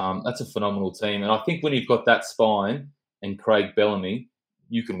 Yeah. That's a phenomenal team, and I think when you've got that spine and Craig Bellamy,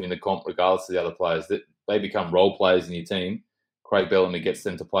 you can win the comp regardless of the other players. That they become role players in your team. Craig Bellamy gets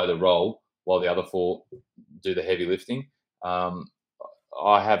them to play the role while the other 4 do the heavy lifting.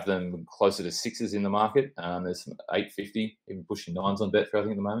 I have them closer to 6s in the market. There's some 850, even pushing 9s on Betfair, I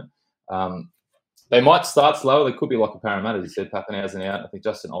think, at the moment. They might start slower. They could be like a Parramatta, as you said. Pappenhausen out. I think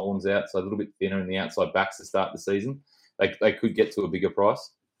Justin Olin's out, so a little bit thinner in the outside backs to start the season. They could get to a bigger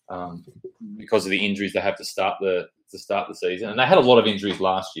price because of the injuries they have to start the season. And they had a lot of injuries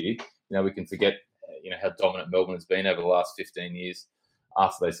last year. We can forget how dominant Melbourne has been over the last 15 years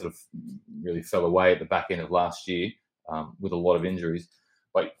after they sort of really fell away at the back end of last year with a lot of injuries.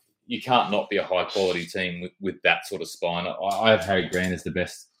 But you can't not be a high quality team with that sort of spine. I have Harry Grant as the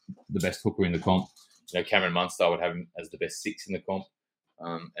best hooker in the comp. Cameron Munster would have him as the best 6 in the comp.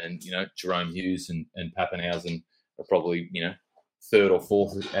 And Jerome Hughes and Pappenhausen are probably, 3rd or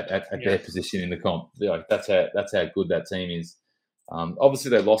 4th at their position in the comp. That's how good that team is. Obviously,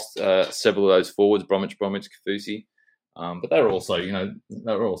 they lost several of those forwards, Bromwich, Kaufusi. But they were also,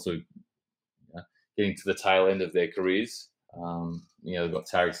 getting to the tail end of their careers. They've got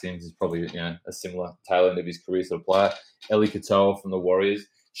Tariq Sims, is probably a similar tail end of his career sort of player. Eli Katoa from the Warriors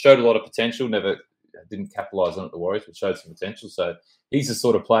showed a lot of potential. Never didn't capitalise on it at the Warriors, but showed some potential. So he's the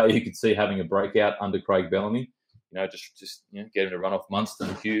sort of player you could see having a breakout under Craig Bellamy. Just get him to run off Munster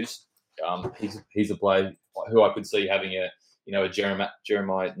and Hughes. He's a player who I could see having a Jeremiah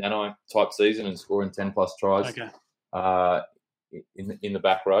Nanai type season and scoring 10+ tries in the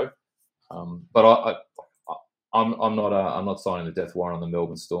back row. But I'm not signing the death warrant on the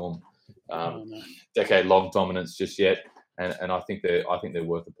Melbourne Storm. Decade-long dominance just yet, and I think they're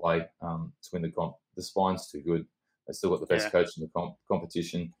worth a play to win the comp. The spine's too good. They still got the best coach in the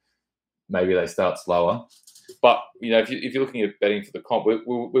competition. Maybe they start slower, but if you're looking at betting for the comp,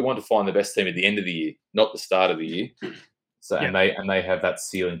 we want to find the best team at the end of the year, not the start of the year. So and they have that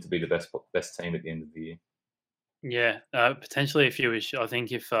ceiling to be the best team at the end of the year. Yeah, potentially a few ish. I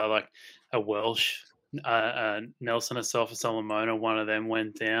think if like a Welsh, Nelson Asaf or Solomona, one of them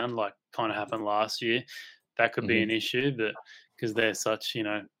went down, like kind of happened last year, that could be an issue. But because they're such,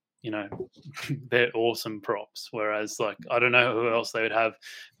 they're awesome props. Whereas, like, I don't know who else they would have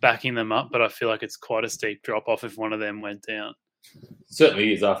backing them up, but I feel like it's quite a steep drop off if one of them went down.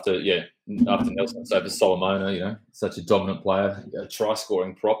 Certainly is after Nelson. So for Solomona, such a dominant player, a try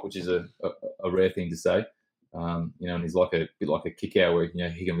scoring prop, which is a rare thing to say. And he's like a bit like a kick out where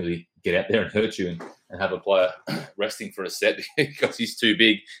he can really get out there and hurt you and have a player resting for a set because he's too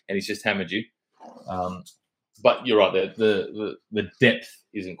big and he's just hammered you. But you're right, the depth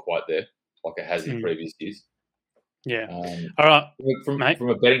isn't quite there like it has in previous years. Yeah. All right, from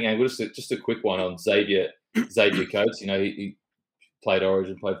a betting angle, just a quick one on Xavier Coates. He played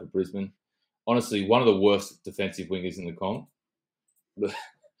Origin, played for Brisbane. Honestly, one of the worst defensive wingers in the comp.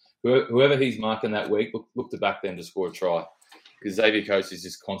 Whoever he's marking that week, look to back them to score a try. Because Xavier Coates is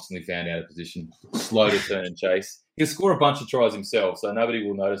just constantly found out of position, slow to turn and chase. He'll score a bunch of tries himself, so nobody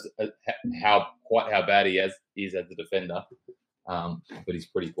will notice how bad he is as a defender. But he's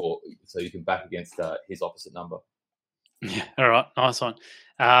pretty poor, so you can back against his opposite number. Yeah, all right, nice one.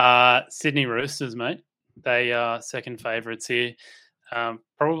 Sydney Roosters, mate. They are second favourites here.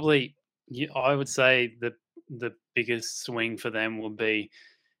 Probably, I would say the biggest swing for them will be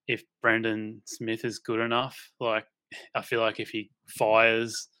if Brendan Smith is good enough. Like, I feel like if he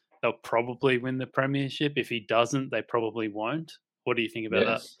fires, they'll probably win the premiership. If he doesn't, they probably won't. What do you think about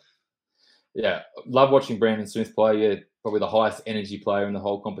that? Yeah, love watching Brandon Smith play. Yeah, probably the highest energy player in the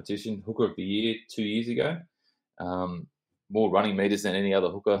whole competition. Hooker of the year 2 years ago. More running meters than any other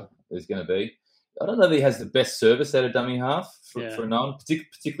hooker there's going to be. I don't know that he has the best service out of dummy half for no one,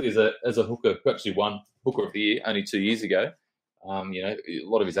 particularly as a hooker who actually won Hooker of the Year only 2 years ago. A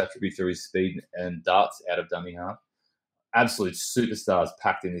lot of his attributes are his speed and darts out of dummy half. Absolute superstars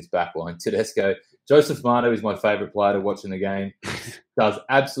packed in this back line. Tedesco, Joseph Manu is my favourite player to watch in the game. Does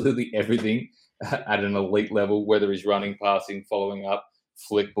absolutely everything at an elite level, whether he's running, passing, following up,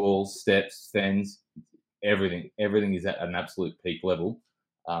 flick balls, steps, fends, everything. Everything is at an absolute peak level.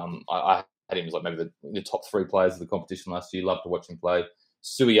 I had him as like maybe the top 3 players of the competition last year. Loved to watch him play.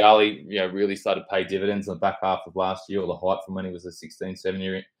 Suiali, really started to pay dividends in the back half of last year, or the hype from when he was a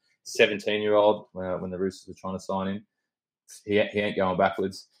 17-year-old when the Roosters were trying to sign him. He ain't going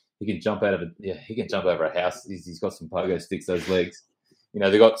backwards. He can jump over a house. He's got some pogo sticks, those legs.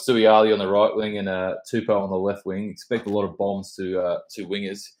 They've got Suiali on the right wing and Tupou on the left wing. Expect a lot of bombs to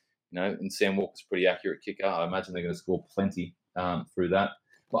wingers. And Sam Walker's a pretty accurate kicker. I imagine they're going to score plenty through that.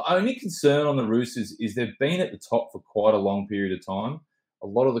 My only concern on the Roosters is they've been at the top for quite a long period of time. A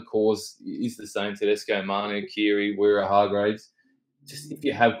lot of the cause is the same: Tedesco, Manu, Keary, Wira, Hargraves. Just if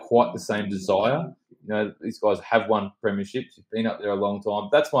you have quite the same desire, these guys have won premierships. You've been up there a long time.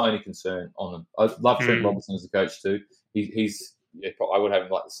 That's my only concern on them. I love Trent Robinson as a coach too. I would have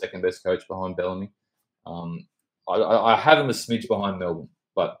him like the second best coach behind Bellamy. I have him a smidge behind Melbourne,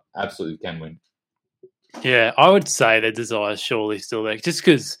 but absolutely can win. Yeah, I would say their desire is surely still there, just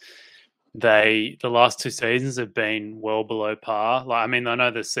because the last 2 seasons have been well below par. Like, I mean, I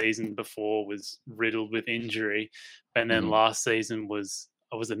know the season before was riddled with injury, and then last season was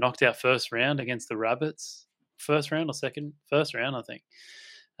it knocked out first round against the Rabbits, first round or second, first round, I think,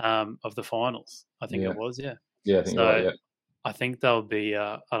 of the finals. I think it was, yeah. Yeah, I think you're right, yeah. I think they'll be,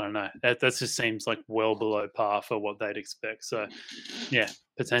 I don't know. That just seems like well below par for what they'd expect. So, yeah,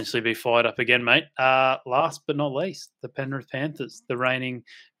 potentially be fired up again, mate. Last but not least, the Penrith Panthers, the reigning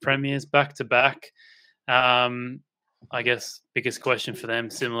premiers, back to back. I guess biggest question for them,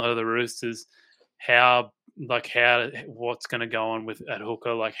 similar to the Roosters, what's going to go on at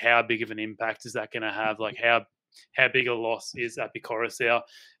hooker? Like, how big of an impact is that going to have? Like, how big a loss is Api Koroisau?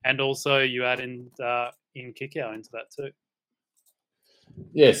 And also, you add in Kikau into that too.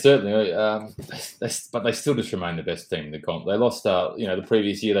 Yeah, certainly. But they still just remain the best team in the comp. They lost, the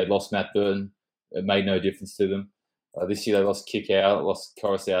previous year they lost Matt Burton. It made no difference to them. This year they lost Kikau, lost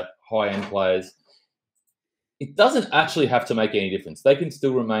Koroisau, high-end players. It doesn't actually have to make any difference. They can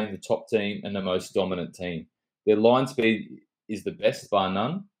still remain the top team and the most dominant team. Their line speed is the best, bar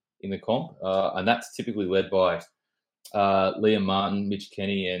none, in the comp, and that's typically led by Liam Martin, Mitch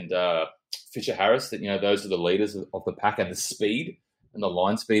Kenny, and Fisher Harris. That those are the leaders of the pack, and the speed and the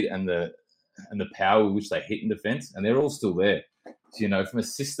line speed and the power with which they hit in defence, and they're all still there. So, from a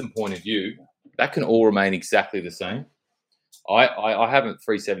system point of view, that can all remain exactly the same. I have them at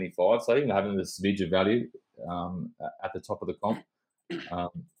 375, so I think I have them at a smidge of value at the top of the comp.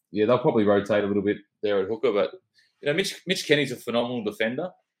 They'll probably rotate a little bit there at hooker, but Mitch Kenny's a phenomenal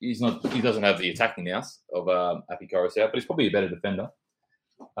defender. He doesn't have the attacking nous of Api Koroisau, but he's probably a better defender.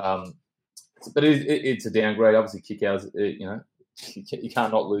 But it's a downgrade. Obviously, Kikau's, you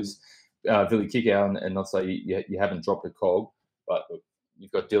can't not lose Billy Kikau and not say you haven't dropped a cog. But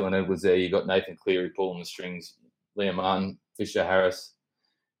you've got Dylan Edwards there. You've got Nathan Cleary pulling the strings, Liam Martin, Fisher Harris.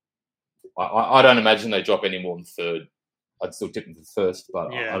 I don't imagine they drop any more than third. I'd still tip them for first,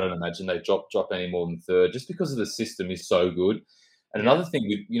 but I don't imagine they drop any more than third, just because of the system is so good. And another thing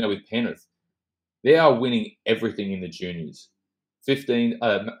with Penrith, they are winning everything in the juniors. 15,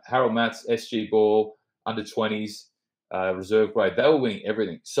 Harold Matts, SG Ball, under 20s, reserve grade. They were winning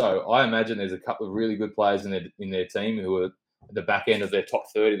everything. So I imagine there's a couple of really good players in their team who are at the back end of their top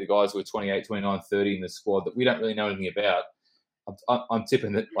 30, the guys who are 28, 29, 30 in the squad that we don't really know anything about. I'm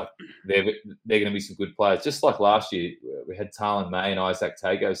tipping that they're going to be some good players. Just like last year, we had Talon May and Isaac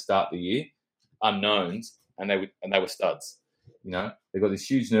Tago start the year, unknowns, and they were studs. They've got this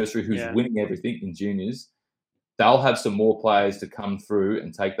huge nursery who's winning everything in juniors. They'll have some more players to come through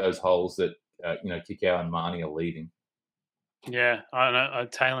and take those holes that Kikau and Marnie are leaving. Yeah, I don't know.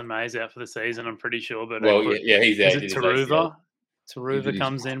 Talon May's out for the season, I'm pretty sure. But he's out. Is it Taruva? Taruva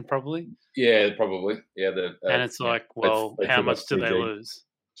comes in probably. Yeah, probably. Yeah, and it's how much do they lose?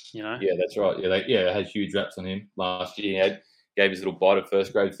 Yeah, that's right. Yeah, they had huge raps on him last year. He gave his little bite of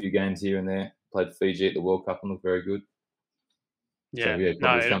first grade, a few games here and there. Played Fiji at the World Cup and looked very good. Yeah,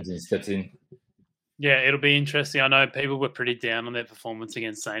 so, comes in, steps in. Yeah, it'll be interesting. I know people were pretty down on their performance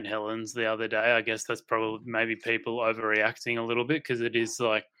against St. Helens the other day. I guess that's probably maybe people overreacting a little bit, because it is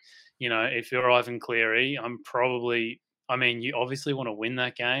like, if you're Ivan Cleary, you obviously want to win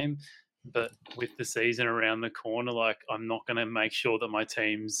that game, but with the season around the corner, I'm not going to make sure that my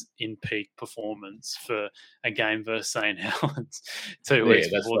team's in peak performance for a game versus St. Helens 2 weeks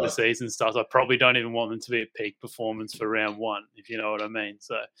before the season starts. I probably don't even want them to be at peak performance for round one, if you know what I mean.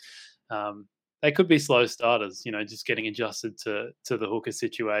 So they could be slow starters, just getting adjusted to the hooker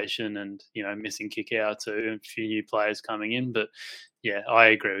situation and, missing Kikau too, and a few new players coming in. But yeah, I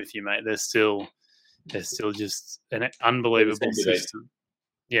agree with you, mate. They're still just an unbelievable system.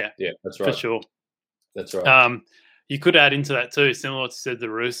 Yeah, that's right. For sure. That's right. You could add into that too, similar to what you said, the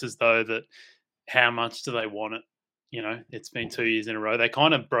Roosters, though, that how much do they want it? It's been 2 years in a row. They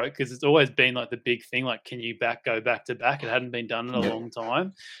kind of broke, because it's always been like the big thing, like, can you go back to back? It hadn't been done in a long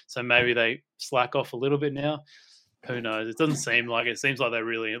time. So maybe they slack off a little bit now. Who knows? It doesn't seem like it. Seems like they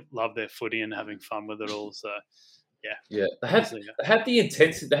really love their footy and having fun with it all. So, yeah. They had the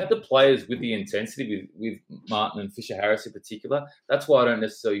intensity. They had the players with the intensity with Martin and Fisher Harris in particular. That's why I don't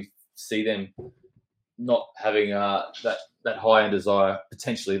necessarily see them not having that high-end desire,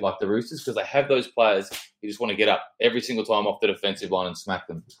 potentially like the Roosters, because they have those players who just want to get up every single time off the defensive line and smack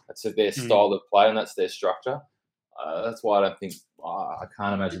them. That's their style of play, and that's their structure. That's why I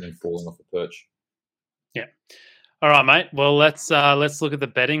can't imagine them falling off the perch. Yeah. All right, mate. Well, let's look at the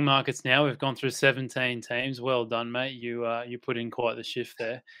betting markets now. We've gone through 17 teams. Well done, mate. You put in quite the shift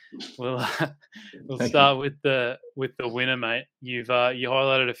there. We'll start with the winner, mate. You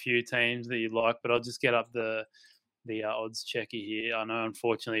highlighted a few teams that you like, but I'll just get up the odds checker here. I know,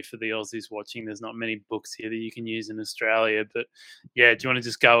 unfortunately, for the Aussies watching, there's not many books here that you can use in Australia. But yeah, do you want to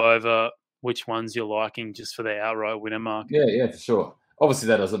just go over which ones you're liking just for the outright winner market? Yeah, for sure. Obviously,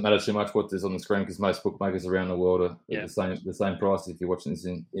 that doesn't matter too much what there's on the screen because most bookmakers around the world are the same price. If you're watching this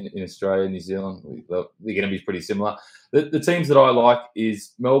in Australia, New Zealand, they're going to be pretty similar. The teams that I like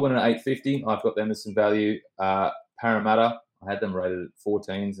is Melbourne at 850. I've got them as some value. Parramatta, I had them rated at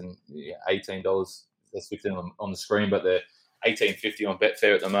 14s and $18. That's 15 on the screen, but they're 18.50 on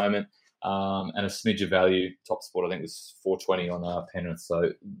Betfair at the moment. And a smidge of value. Top sport, I think, was 420 on Penrith.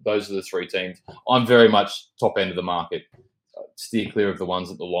 So those are the three teams. I'm very much top end of the market. Steer clear of the ones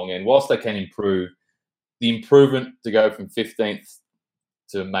at the long end. Whilst they can improve, the improvement to go from 15th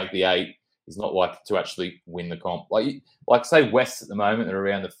to make the 8 is not like to actually win the comp. Like say West at the moment, they're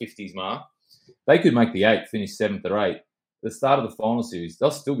around the 50s mark. They could make the 8, finish 7th or 8th. At the start of the final series,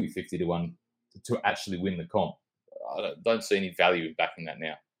 they'll still be 50 to 1 to actually win the comp. I don't see any value in backing that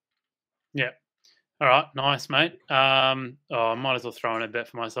now. Yeah. All right, nice, mate. I might as well throw in a bet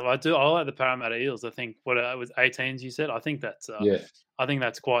for myself. I like the Parramatta Eels. I think what it was 18s. You said. I think that's I think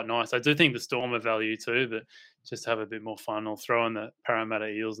that's quite nice. I do think the Storm are value too, but just have a bit more fun. I'll throw in the Parramatta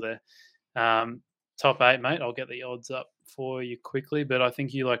Eels there. Top 8, mate. I'll get the odds up for you quickly, but I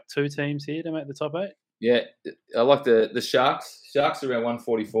think you like 2 teams here to make the top 8. Yeah, I like the Sharks. Sharks are around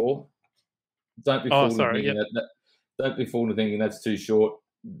 144. Don't be fooled into thinking that's too short.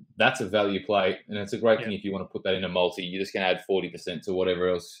 That's a value play, and it's a great thing if you want to put that in a multi. You're just going to add 40% to whatever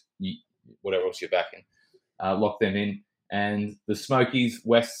else you're backing. Lock them in, and the Smokies,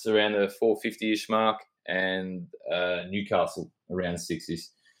 West's around the 450-ish mark, and Newcastle around 6-ish.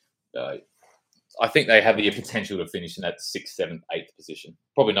 I think they have the potential to finish in that 6th, 7th, 8th position.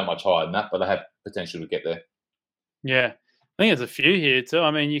 Probably not much higher than that, but they have potential to get there. Yeah, I think there's a few here too. I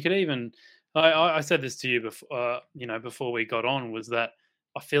mean, you could even. I said this to you before. Before we got on, was that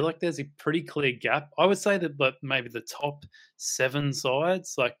I feel like there's a pretty clear gap. I would say that maybe the top 7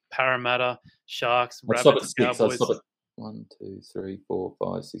 sides, like Parramatta, Sharks, Rabbits, Cowboys. I'll stop at 1, 2, 3, 4,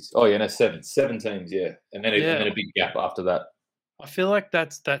 5, 6. Oh, yeah, no, 7 teams, yeah. And then a big gap after that. I feel like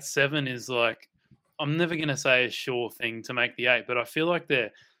that 7 is like, I'm never going to say a sure thing to make the 8, but I feel like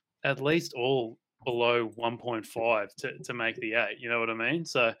they're at least all below 1.5 to make the 8. You know what I mean?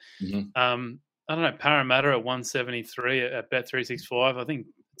 So, I don't know, Parramatta at 173 at Bet365. I think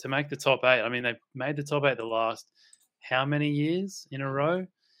to make the top 8, I mean, they've made the top 8 the last how many years in a row?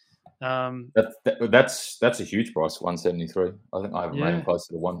 That's a huge price, 173. I think I have them rated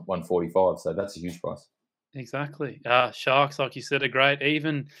closer to 145, so that's a huge price. Exactly. Sharks, like you said, are great.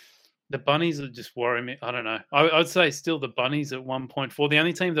 Even the Bunnies are just worrying me. I don't know. I'd say still the Bunnies at 1.4. The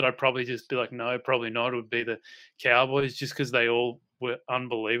only team that I'd probably just be like, no, probably not, would be the Cowboys, just because they all were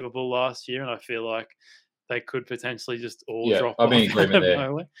unbelievable last year, and I feel like they could potentially just all drop off. I'm in agreement there.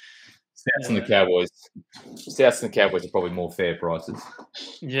 Souths and the Cowboys are probably more fair prices.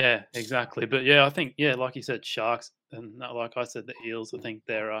 Yeah, exactly. But yeah, I think like you said, Sharks, and like I said, the Eels. I think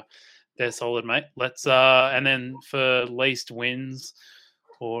they're solid, mate. Let's and then for least wins,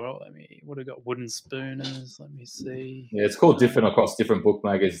 or what have we got? Wooden Spooners. Let me see. Yeah, it's called different across different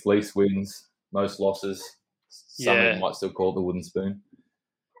bookmakers. Least wins, most losses. Some of them might still call it the Wooden Spoon.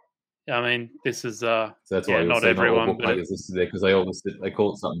 I mean, this is so that's why not everyone, not all bookmakers listed there because they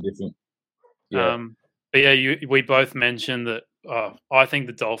call it something different. Yeah. But yeah, we both mentioned that. I think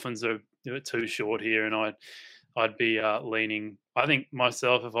the Dolphins are too short here, and I'd be leaning. I think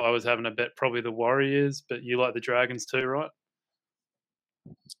myself, if I was having a bet, probably the Warriors. But you like the Dragons too, right?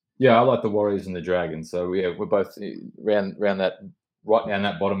 Yeah, I like the Warriors and the Dragons. So yeah, we're both around that right down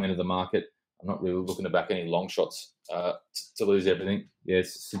that bottom end of the market. I'm not really looking to back any long shots to lose everything.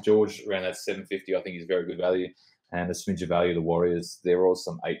 Yes, St. George around that 750, I think is very good value, and a smidge of value. The Warriors, there are all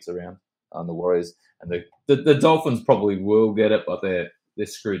some 8s around on the Warriors, and the Dolphins probably will get it, but they're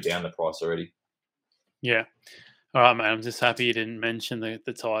screwed down the price already. Yeah. All right, mate. I'm just happy you didn't mention the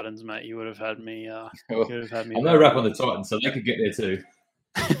Titans, mate. You would have had me. I'm no rap on the Titans, so they could get there too.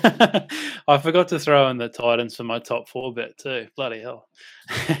 I forgot to throw in the Titans for my top 4 bet too. Bloody hell.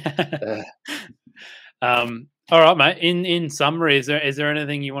 All right, mate. In summary, is there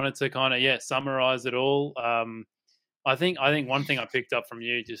anything you wanted to kind of summarize it all? I think one thing I picked up from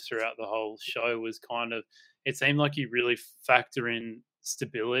you just throughout the whole show was kind of it seemed like you really factor in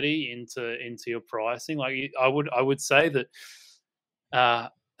stability into your pricing. Like I would say that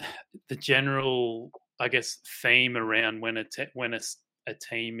the general I guess, theme around when a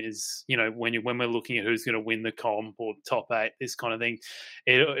team is, when we're looking at who's going to win the comp or the top 8, this kind of thing,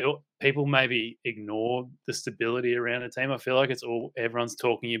 people maybe ignore the stability around a team. I feel like everyone's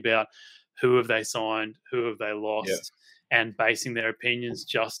talking about who have they signed, who have they lost, and basing their opinions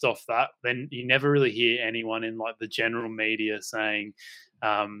just off that. Then you never really hear anyone in like the general media saying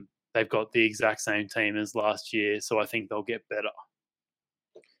they've got the exact same team as last year, so I think they'll get better.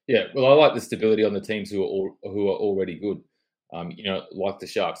 Yeah, well, I like the stability on the teams who are already good. Like the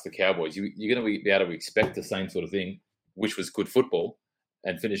Sharks, the Cowboys, you're going to be able to expect the same sort of thing, which was good football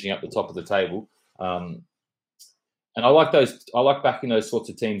and finishing up the top of the table. And I like those. I like backing those sorts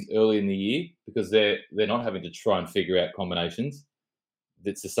of teams early in the year because they're not having to try and figure out combinations.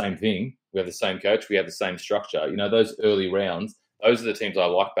 It's the same thing. We have the same coach. We have the same structure. Those early rounds, those are the teams I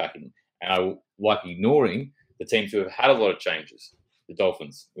like backing. And I like ignoring the teams who have had a lot of changes. The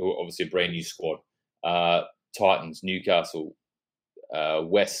Dolphins, who are obviously a brand new squad. Titans, Newcastle,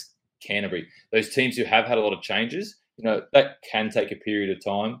 West, Canterbury. Those teams who have had a lot of changes, that can take a period of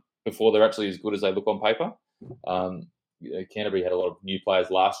time before they're actually as good as they look on paper. Canterbury had a lot of new players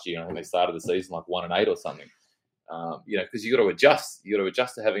last year. I think they started the season like 1-8 or something. Because you got to adjust. You got to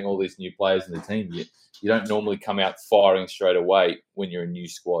adjust to having all these new players in the team. You don't normally come out firing straight away when you're a new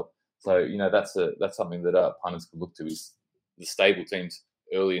squad. So that's something that punters could look to, is the stable teams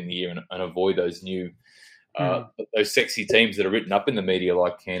early in the year and avoid those new those sexy teams that are written up in the media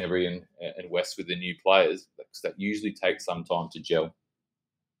like Canterbury and West with the new players, because that usually takes some time to gel.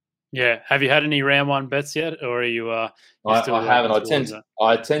 Yeah. Have you had any round one bets yet, or are you? I haven't.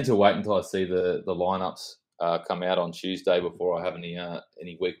 I tend to wait until I see the lineups come out on Tuesday before I have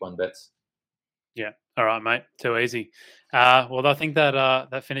any week one bets. Yeah. All right, mate. Too easy. Well, I think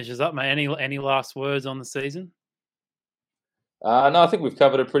that finishes up, mate. Any last words on the season? No, I think we've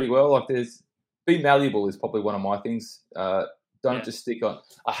covered it pretty well. Like, be malleable is probably one of my things. Don't just stick on.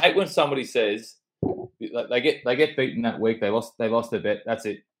 I hate when somebody says they get beaten that week. They lost their bet. That's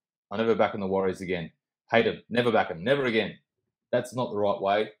it. I'll never back on the Warriors again. Hate them. Never back them. Never again. That's not the right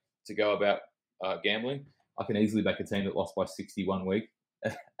way to go about gambling. I can easily back a team that lost by 61 week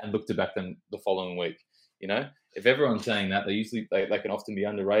and look to back them the following week. If everyone's saying that, they can often be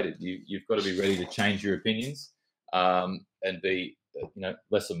underrated. You've got to be ready to change your opinions and be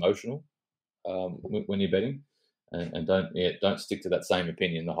less emotional when you're betting, and don't stick to that same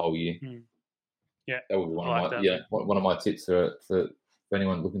opinion the whole year. Yeah, that would be one of my tips for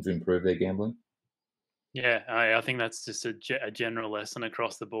anyone looking to improve their gambling. Yeah, I think that's just a general lesson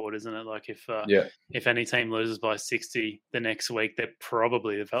across the board, isn't it? Like if any team loses by 60 the next week, they're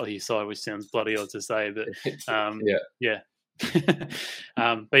probably the value side, which sounds bloody odd to say, but yeah.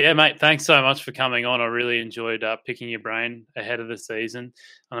 But yeah, mate, thanks so much for coming on. I really enjoyed picking your brain ahead of the season,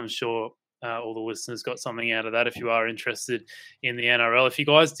 and I'm sure all the listeners got something out of that. If you are interested in the NRL, if you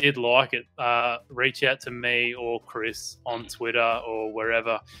guys did like it, reach out to me or Chris on Twitter or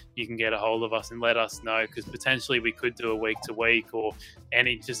wherever you can get a hold of us and let us know, because potentially we could do a week to week or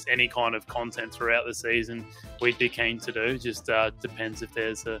any kind of content throughout the season. We'd be keen to do. Just depends if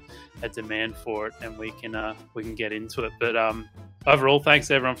there's a demand for it, and we can get into it. But overall,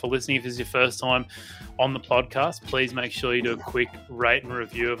 thanks everyone for listening. If this is your first time on the podcast, please make sure you do a quick rate and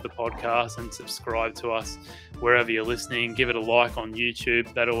review of the podcast and subscribe to us wherever you're listening. Give it a like on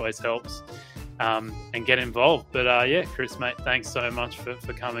YouTube. That always helps. And get involved. But Chris, mate, thanks so much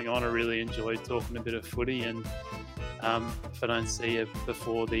for coming on. I really enjoyed talking a bit of footy, and if I don't see you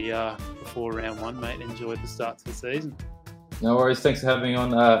before round one, mate, enjoy the start to the season. No worries. Thanks for having me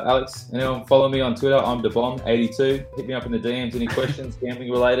on, Alex. Anyone follow me on Twitter? I'm DeBomb82. Hit me up in the DMs. Any questions, gambling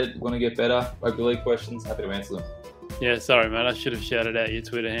related, want to get better, rugby league questions, happy to answer them. Yeah, sorry, mate. I should have shouted out your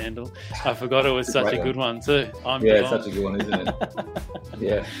Twitter handle. I forgot it was such a good one too. It's such a good one, isn't it?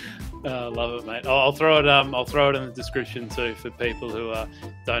 Yeah. Love it, mate. I'll throw it. I'll throw it in the description too for people who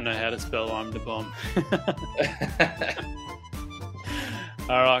don't know how to spell I'm the bomb.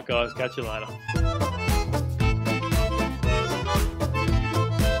 All right, guys. Catch you later.